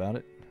 thinking about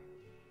it.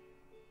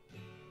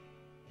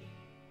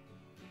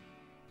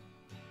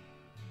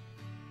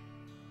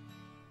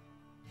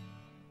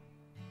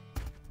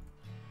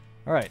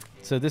 Alright,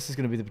 so this is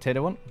going to be the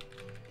potato one.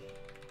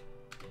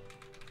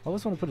 I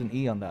always want to put an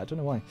E on that. I don't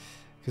know why.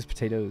 Because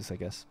potatoes, I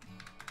guess.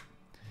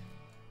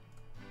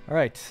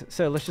 Alright,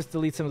 so let's just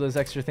delete some of those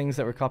extra things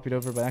that were copied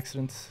over by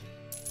accident.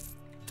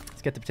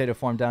 Let's get the potato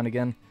farm down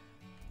again.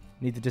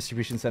 Need the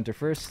distribution center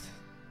first.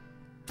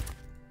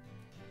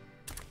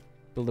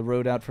 Build a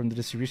road out from the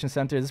distribution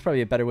center. This is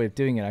probably a better way of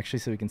doing it, actually,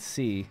 so we can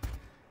see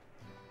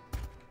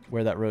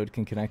where that road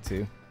can connect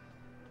to.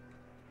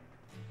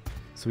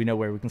 So we know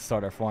where we can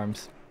start our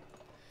farms.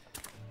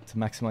 To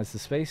maximize the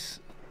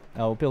space.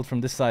 We'll build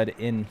from this side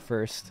in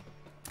first.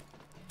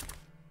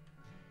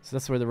 So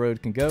that's where the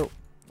road can go.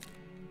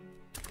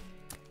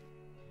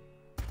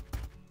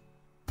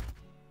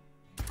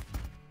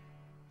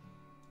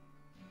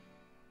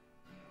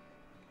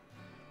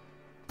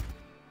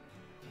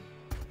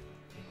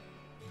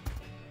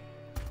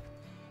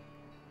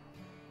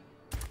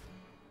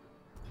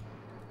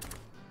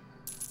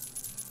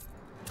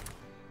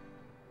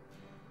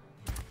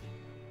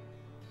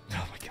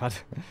 God.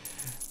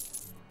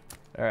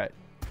 All right.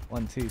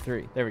 1, 2,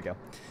 3. There we go.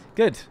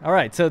 Good. All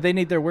right. So they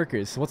need their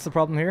workers. What's the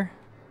problem here?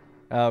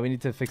 We need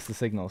to fix the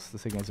signals. The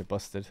signals are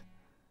busted.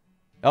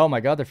 Oh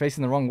my God. They're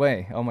facing the wrong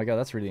way. Oh my God.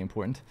 That's really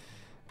important.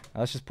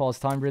 Let's just pause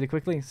time really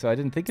quickly. So I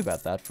didn't think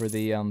about that for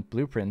the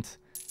blueprint.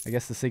 I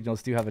guess the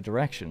signals do have a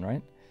direction,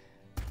 right?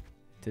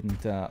 I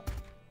didn't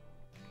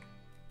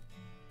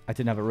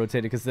have it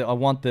rotated because I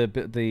want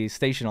the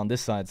station on this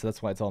side. So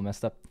that's why it's all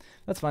messed up.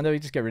 That's fine though. You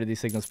just get rid of these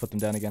signals, put them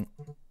down again.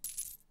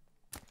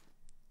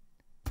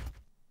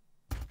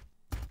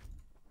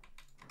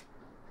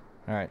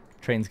 Alright,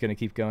 train's gonna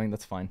keep going,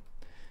 that's fine.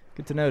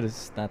 Good to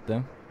notice that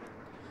though.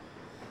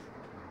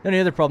 The only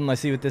other problem I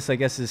see with this, I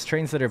guess, is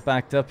trains that are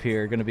backed up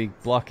here are gonna be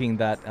blocking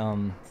that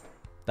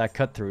that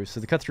cut through. So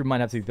the cut through might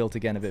have to be built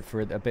again a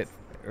bit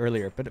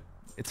earlier, but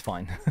it's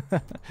fine.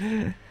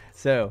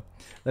 So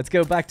let's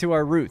go back to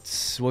our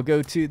routes. We'll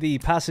go to the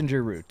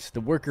passenger route,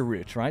 the worker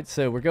route, right?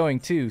 So we're going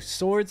to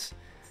swords,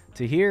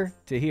 to here,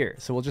 to here.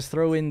 So we'll just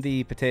throw in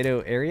the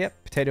potato area,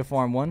 potato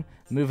farm 1,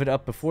 move it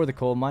up before the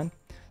coal mine.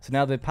 So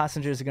now the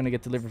passengers are going to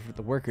get delivered for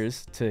the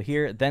workers to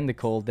here, then the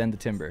coal, then the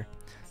timber.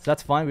 So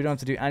that's fine. We don't have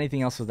to do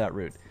anything else with that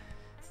route.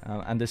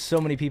 And there's so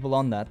many people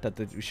on that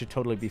we should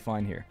totally be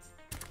fine here.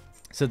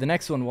 So the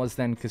next one was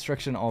then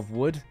construction of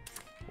wood,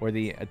 or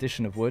the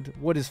addition of wood.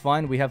 Wood is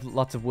fine. We have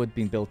lots of wood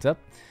being built up.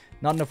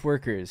 Not enough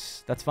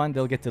workers. That's fine.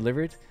 They'll get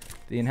delivered.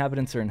 The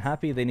inhabitants are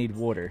unhappy. They need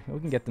water. We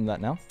can get them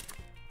that now.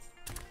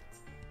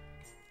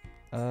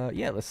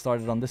 Yeah, let's start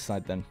it on this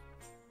side then.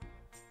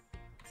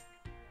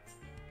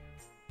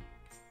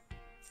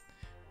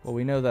 Well,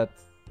 we know that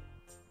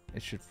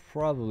it should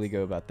probably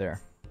go about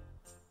there.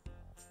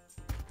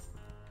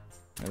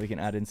 And we can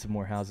add in some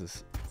more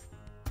houses.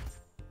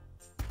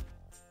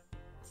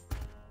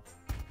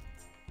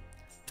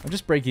 I'm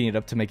just breaking it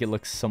up to make it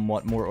look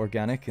somewhat more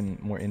organic and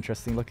more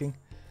interesting looking.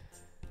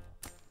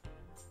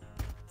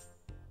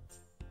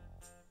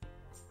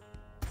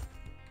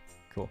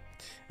 Cool.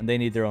 And they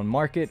need their own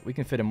market. We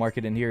can fit a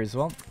market in here as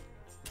well.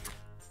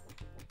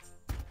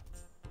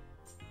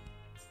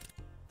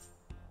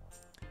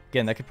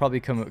 Again, that could probably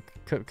could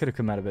have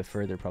come out a bit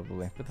further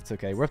probably, but that's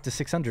okay. We're up to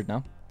 600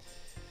 now.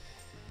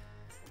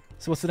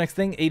 So what's the next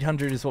thing?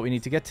 800 is what we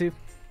need to get to.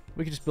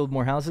 We can just build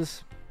more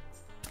houses.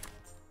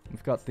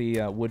 We've got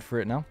the wood for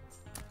it now.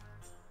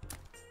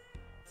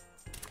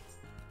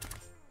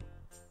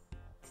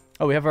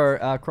 Oh, we have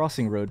our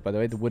crossing road, by the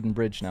way, the wooden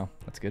bridge now.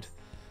 That's good.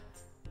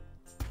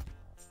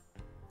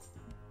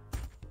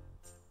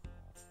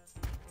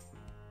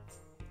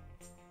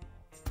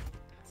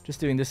 Just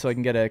doing this so I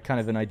can get a kind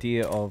of an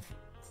idea of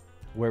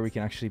where we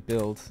can actually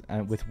build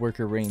with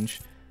worker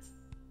range.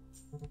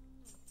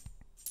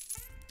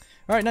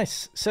 Alright,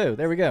 nice. So,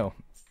 there we go.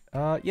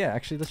 Yeah,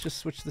 actually, let's just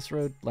switch this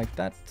road like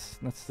that.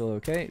 That's still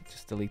okay.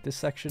 Just delete this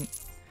section.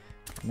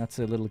 And that's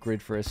a little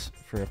grid for us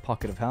for a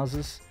pocket of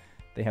houses.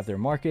 They have their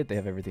market. They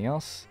have everything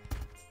else.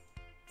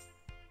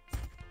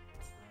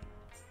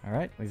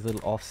 Alright, we have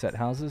little offset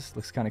houses.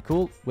 Looks kind of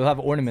cool. We'll have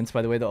ornaments,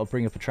 by the way, that'll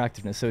bring up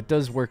attractiveness. So it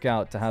does work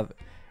out to have...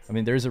 I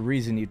mean, there's a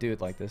reason you do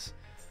it like this.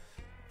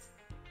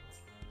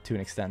 To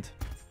an extent.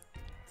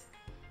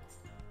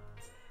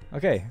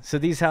 Okay, so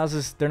these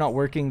houses, they're not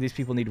working. These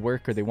people need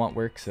work, or they want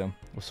work, so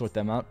we'll sort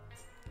them out.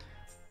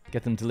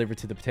 Get them delivered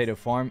to the potato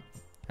farm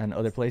and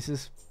other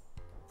places.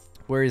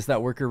 Where is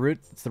that worker route?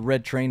 It's the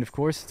red train, of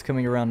course. It's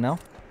coming around now.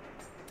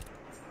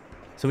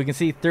 So we can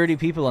see 30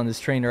 people on this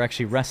train are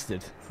actually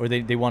rested, or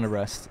they want to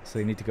rest, so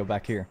they need to go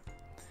back here.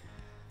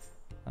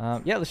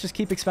 Yeah, let's just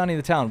keep expanding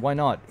the town. Why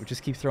not? We'll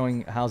just keep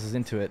throwing houses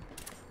into it.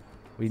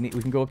 We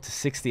can go up to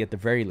 60 at the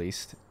very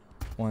least.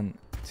 1,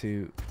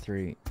 2,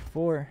 3,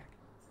 4.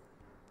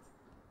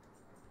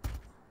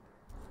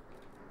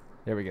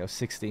 There we go,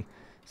 60.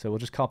 So we'll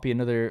just copy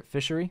another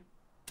fishery.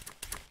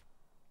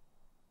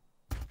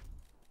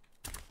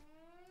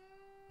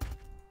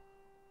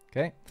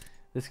 Okay,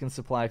 this can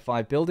supply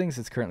 5 buildings.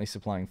 It's currently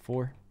supplying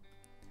 4.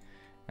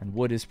 And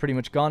wood is pretty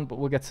much gone, but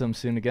we'll get some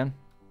soon again.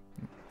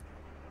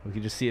 We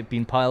can just see it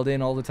being piled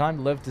in all the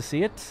time. Love to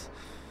see it.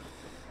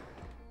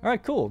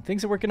 Alright, cool.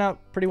 Things are working out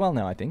pretty well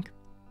now, I think.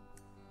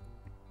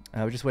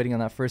 We're just waiting on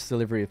that first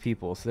delivery of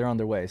people, so they're on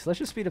their way. So let's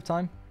just speed up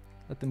time.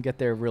 Let them get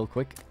there real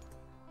quick.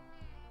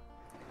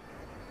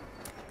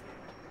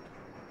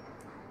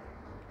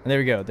 And there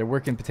we go. They're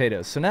working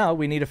potatoes. So now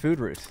we need a food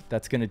route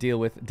that's going to deal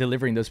with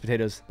delivering those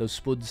potatoes, those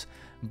spuds,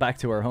 back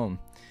to our home.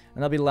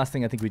 And that'll be the last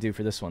thing I think we do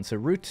for this one. So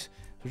route,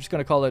 we're just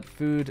going to call it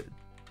food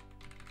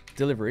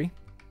delivery.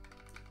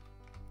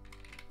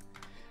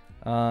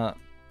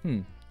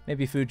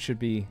 Maybe food should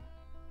be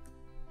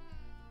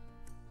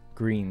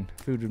green.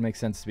 Food would make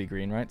sense to be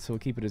green, right? So we'll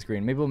keep it as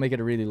green. Maybe we'll make it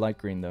a really light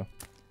green, though.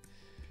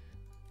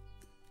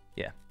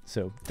 Yeah,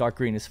 so dark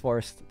green is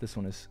forest. This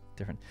one is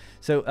different.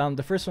 So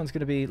the first one's going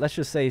to be, let's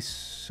just say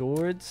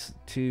swords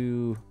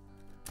to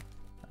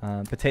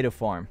potato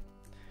farm.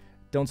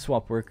 Don't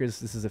swap workers.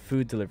 This is a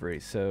food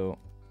delivery. So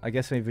I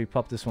guess maybe we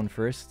pop this one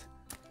first.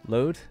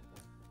 Load.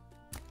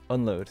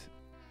 Unload.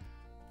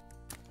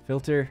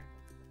 Filter.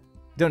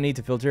 Don't need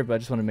to filter, but I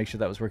just want to make sure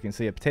that was working.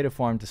 So yeah, potato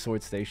farm to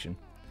sword station.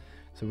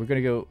 So we're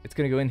going to go, it's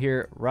going to go in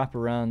here, wrap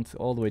around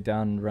all the way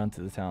down and around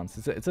to the town.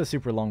 So it's a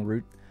super long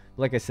route.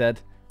 Like I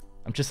said,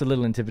 I'm just a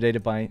little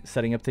intimidated by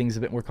setting up things a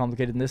bit more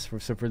complicated than this.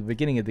 So for the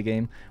beginning of the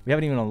game, we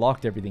haven't even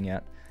unlocked everything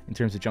yet in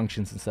terms of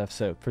junctions and stuff.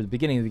 So for the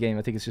beginning of the game,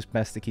 I think it's just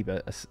best to keep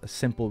a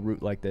simple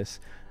route like this,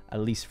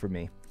 at least for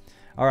me.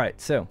 All right,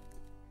 so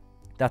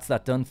that's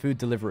that done. Food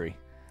delivery.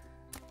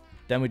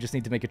 Then we just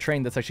need to make a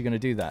train that's actually going to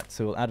do that.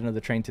 So we'll add another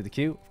train to the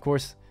queue. Of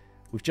course,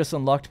 we've just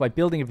unlocked, by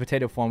building a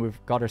potato farm,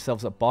 we've got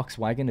ourselves a box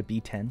wagon, a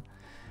B10.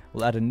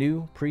 We'll add a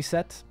new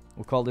preset.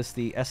 We'll call this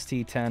the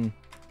ST10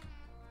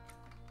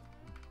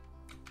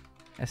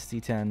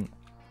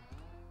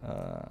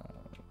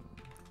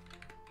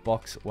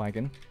 box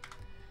wagon.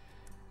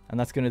 And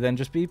that's going to then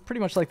just be pretty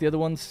much like the other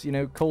ones, you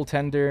know, coal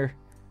tender,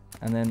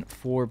 and then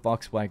 4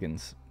 box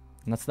wagons.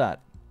 And that's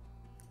that.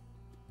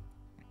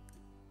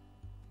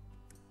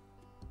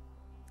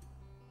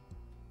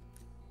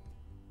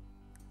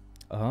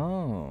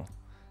 Oh,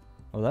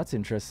 that's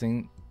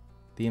interesting.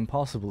 The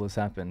impossible has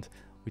happened.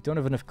 We don't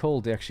have enough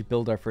coal to actually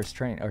build our first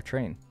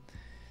train.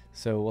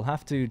 So we'll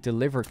have to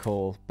deliver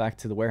coal back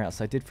to the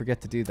warehouse. I did forget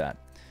to do that.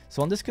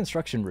 So on this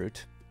construction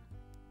route,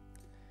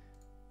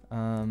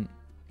 well,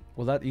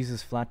 that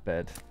uses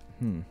flatbed.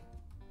 I'm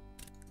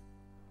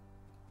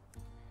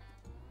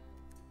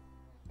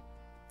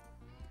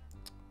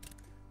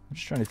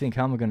just trying to think,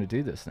 how am I going to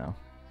do this now?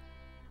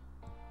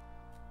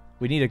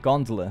 We need a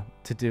gondola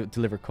to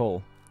deliver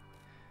coal.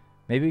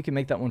 Maybe we can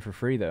make that one for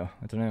free, though.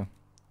 I don't know.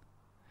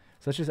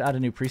 So let's just add a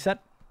new preset.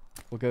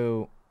 We'll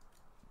go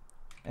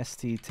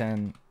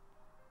ST10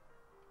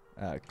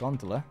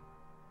 gondola.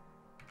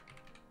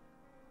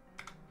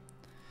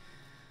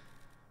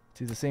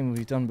 Do the same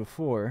we've done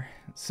before.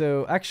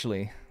 So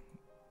actually,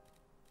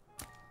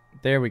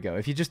 there we go.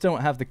 If you just don't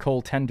have the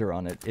coal tender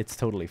on it, it's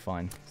totally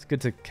fine. It's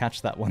good to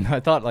catch that one. I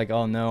thought like,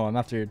 oh no, I'm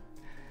after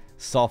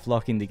soft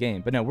locking the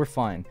game, but no, we're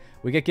fine.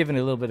 We get given a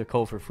little bit of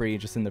coal for free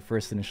just in the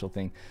first initial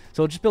thing.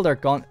 So we'll just build our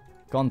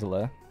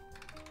gondola.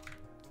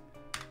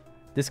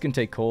 This can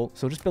take coal,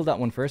 so we'll just build that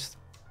one first.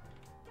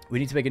 We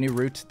need to make a new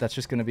route that's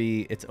just going to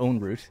be its own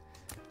route,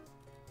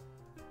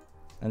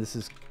 and this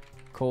is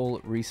coal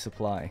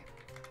resupply.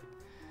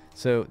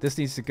 So this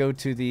needs to go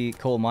to the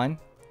coal mine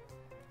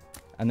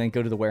and then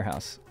go to the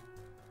warehouse.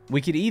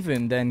 We could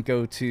even then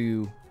go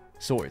to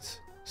swords,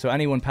 so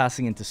anyone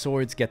passing into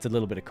swords gets a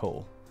little bit of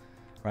coal.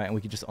 Right, and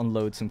we could just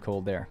unload some coal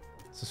there.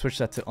 So switch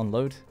that to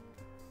unload.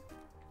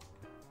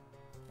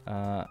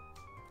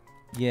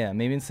 Yeah,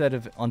 maybe instead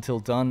of until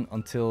done,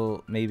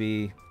 until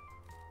maybe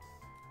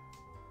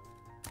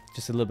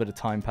just a little bit of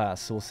time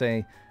pass. So we'll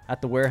say at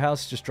the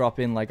warehouse, just drop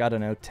in like, I don't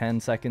know, 10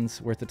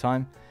 seconds worth of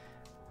time.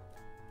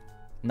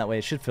 And that way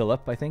it should fill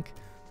up, I think.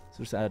 So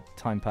just add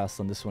time pass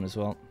on this one as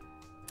well.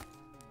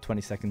 20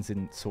 seconds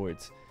in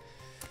swords.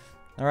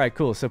 Alright,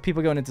 cool. So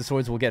people going into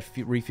swords will get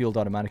refueled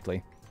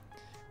automatically.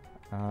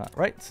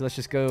 Right, so let's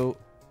just go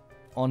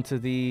onto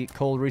the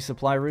coal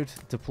resupply route,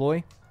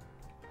 deploy.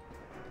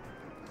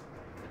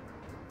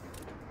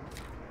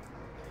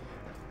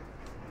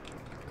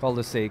 Call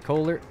this a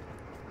coaler.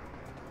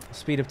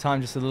 Speed up time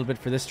just a little bit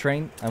for this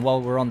train, and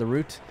while we're on the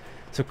route.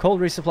 So coal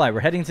resupply, we're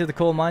heading to the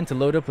coal mine to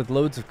load up with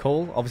loads of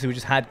coal. Obviously we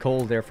just had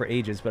coal there for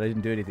ages, but I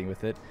didn't do anything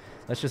with it.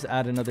 Let's just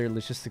add another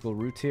logistical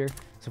route here.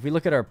 So if we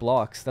look at our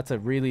blocks, that's a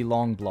really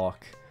long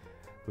block,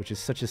 which is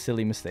such a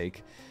silly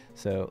mistake.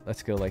 So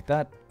let's go like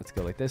that. Let's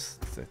go like this.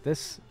 Let's like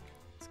this.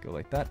 Let's go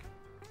like that.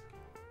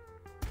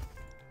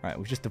 Alright,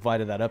 we've just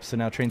divided that up, so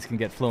now trains can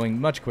get flowing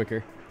much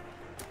quicker.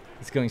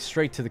 It's going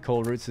straight to the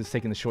coal route, so it's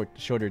taking the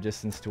shorter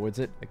distance towards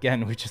it.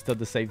 Again, we just did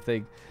the same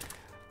thing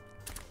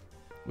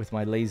with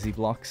my lazy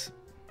blocks.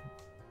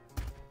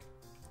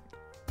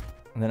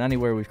 And then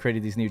anywhere we've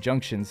created these new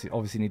junctions, you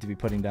obviously need to be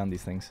putting down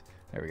these things.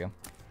 There we go.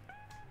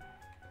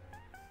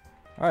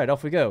 Alright,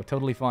 off we go.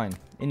 Totally fine.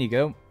 In you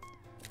go.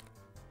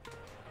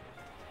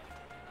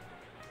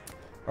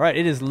 Alright,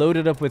 it is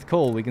loaded up with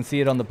coal. We can see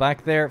it on the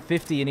back there.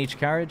 50 in each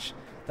carriage.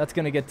 That's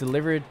going to get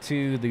delivered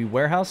to the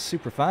warehouse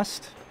super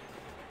fast.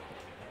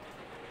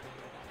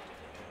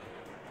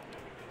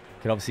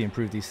 Could obviously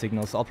improve these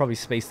signals. I'll probably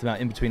space them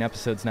out in between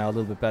episodes now a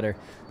little bit better.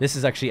 This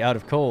is actually out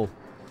of coal,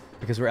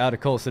 because we're out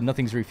of coal, so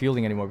nothing's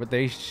refueling anymore. But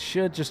they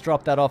should just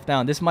drop that off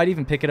now. This might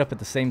even pick it up at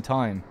the same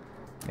time.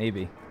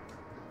 Maybe.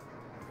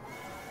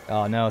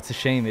 Oh, no, it's a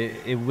shame.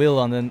 It will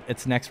on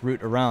its next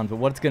route around. But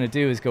what it's going to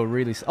do is go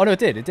really... Oh, no, it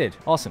did. It did.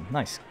 Awesome.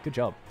 Nice. Good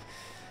job.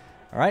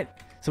 All right.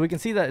 So we can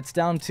see that it's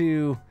down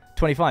to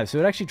 25. So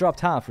it actually dropped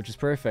half, which is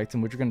perfect.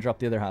 And we're going to drop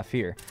the other half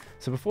here.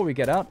 So before we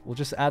get out, we'll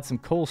just add some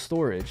coal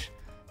storage.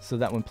 so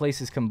that when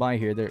places come by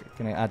here, they're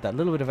going to add that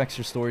little bit of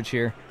extra storage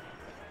here.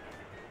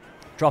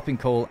 Dropping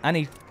coal.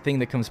 Anything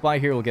that comes by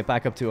here will get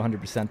back up to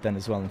 100% then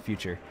as well in the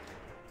future.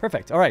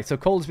 Perfect. All right, so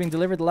coal is being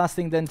delivered. The last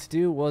thing then to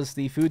do was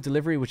the food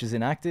delivery, which is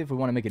inactive. We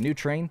want to make a new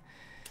train.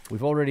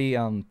 We've already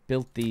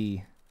built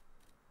the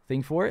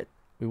thing for it.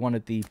 We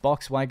wanted the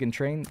box wagon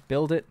train.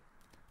 Build it.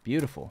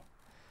 Beautiful.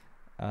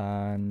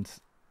 And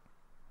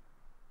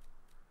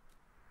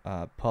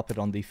pop it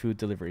on the food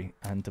delivery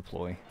and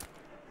deploy.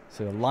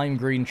 So a lime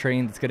green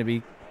train that's going to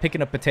be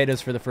picking up potatoes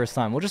for the first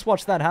time. We'll just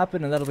watch that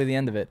happen and that'll be the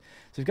end of it.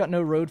 So we've got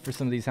no road for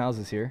some of these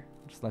houses here.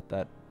 Just let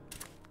that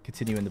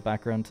continue in the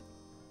background.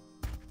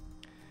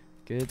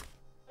 Good.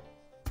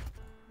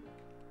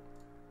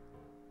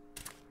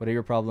 What are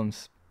your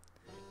problems?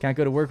 Can't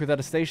go to work without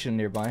a station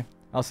nearby.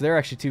 Oh, so they're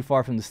actually too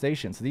far from the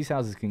station. So these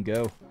houses can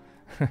go.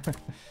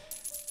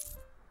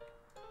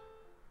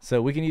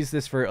 So we can use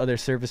this for other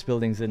service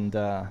buildings and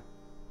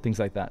things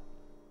like that.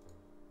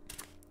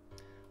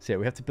 So yeah,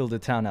 we have to build a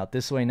town out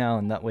this way now,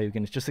 and that way we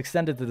can just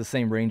extend it to the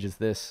same range as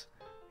this.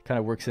 Kind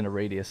of works in a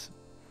radius.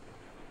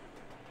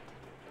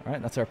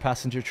 Alright, that's our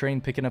passenger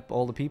train picking up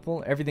all the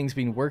people. Everything's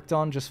being worked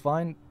on just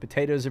fine.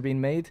 Potatoes are being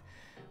made.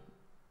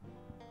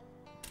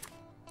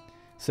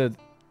 So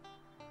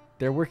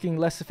they're working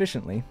less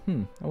efficiently.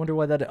 I wonder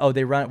why that... Oh,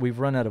 we've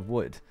run out of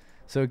wood.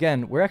 So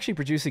again, we're actually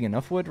producing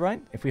enough wood,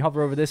 right? If we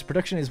hover over this,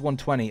 production is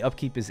 120,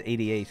 upkeep is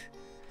 88.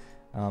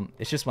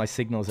 It's just my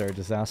signals are a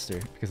disaster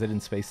because I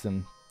didn't space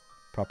them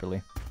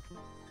properly.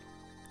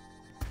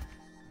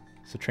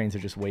 So trains are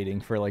just waiting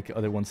for like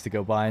other ones to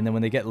go by, and then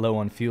when they get low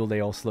on fuel, they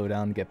all slow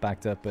down and get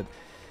backed up. But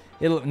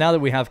now that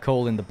we have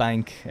coal in the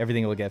bank,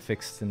 everything will get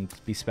fixed and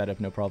be sped up,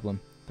 no problem.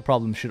 The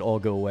problem should all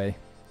go away.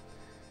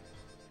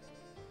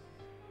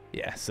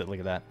 Yeah, so look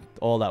at that.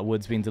 All that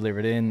wood's being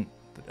delivered in.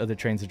 The other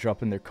trains are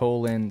dropping their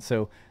coal in.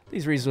 So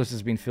these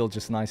resources are being filled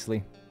just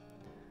nicely.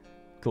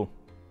 Cool.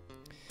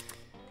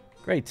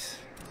 Great.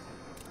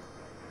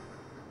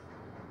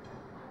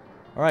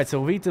 Alright,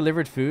 so we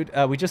delivered food.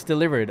 We just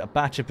delivered a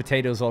batch of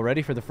potatoes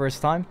already for the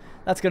first time.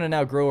 That's going to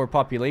now grow our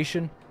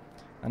population.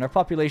 And our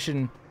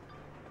population...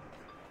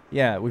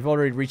 Yeah, we've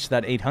already reached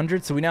that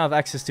 800. So we now have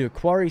access to a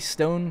quarry,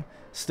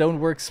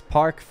 stoneworks,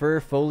 park,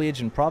 fur,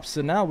 foliage, and props.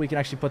 So now we can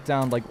actually put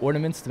down like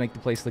ornaments to make the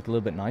place look a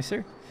little bit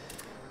nicer.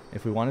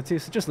 If we wanted to.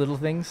 So just little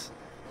things.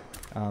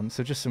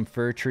 So just some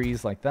fir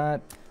trees like that.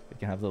 We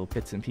can have little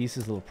bits and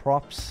pieces, little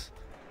props.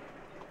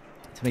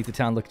 To make the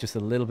town look just a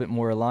little bit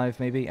more alive,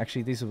 maybe.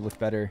 Actually, these would look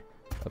better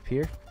up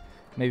here.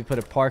 Maybe put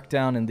a park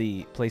down in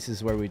the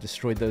places where we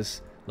destroyed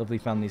those lovely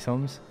families'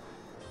 homes.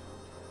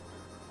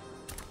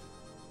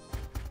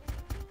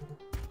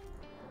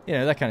 You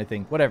know, that kind of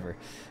thing. Whatever.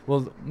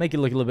 We'll make it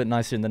look a little bit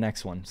nicer in the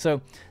next one.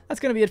 So that's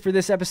going to be it for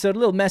this episode. A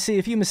little messy,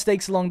 a few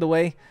mistakes along the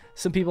way.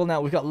 Some people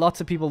now, we've got lots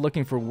of people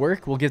looking for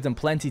work. We'll give them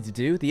plenty to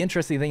do. The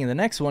interesting thing in the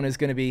next one is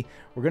going to be,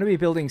 we're going to be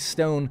building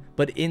stone,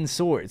 but in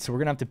swords. So we're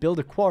going to have to build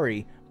a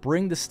quarry,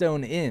 bring the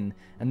stone in,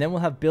 and then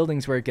we'll have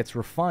buildings where it gets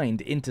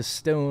refined into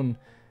stone,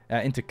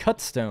 into cut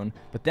stone,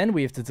 but then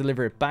we have to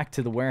deliver it back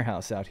to the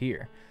warehouse out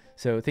here.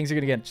 So things are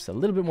going to get just a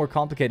little bit more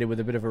complicated with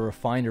a bit of a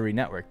refinery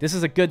network. This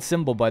is a good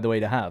symbol, by the way,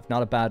 to have,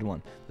 not a bad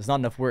one. There's not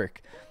enough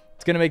work.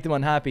 It's going to make them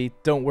unhappy.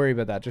 Don't worry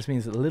about that. Just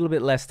means a little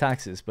bit less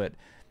taxes, but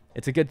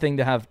it's a good thing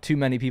to have too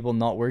many people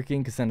not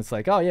working, because then it's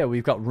like, oh yeah,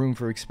 we've got room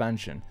for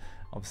expansion.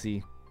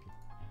 Obviously,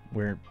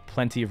 we're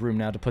plenty of room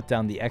now to put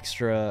down the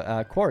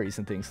extra quarries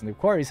and things, and the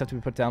quarries have to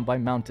be put down by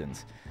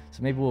mountains.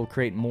 So maybe we'll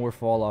create more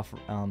fall-off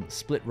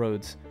split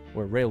roads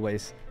or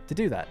railways to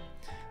do that.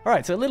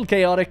 Alright, so a little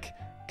chaotic.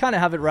 Kind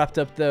of have it wrapped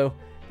up though.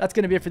 That's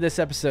going to be it for this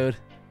episode,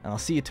 and I'll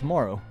see you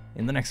tomorrow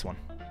in the next one.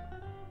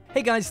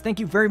 Hey guys, thank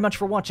you very much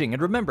for watching,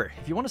 and remember,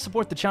 if you want to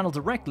support the channel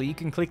directly, you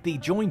can click the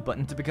join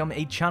button to become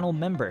a channel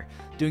member.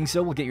 Doing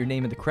so will get your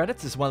name in the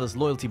credits, as well as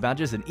loyalty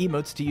badges and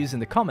emotes to use in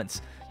the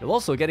comments. You'll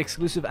also get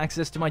exclusive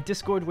access to my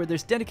Discord, where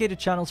there's dedicated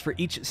channels for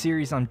each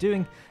series I'm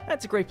doing, and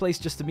it's a great place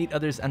just to meet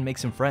others and make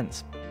some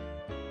friends.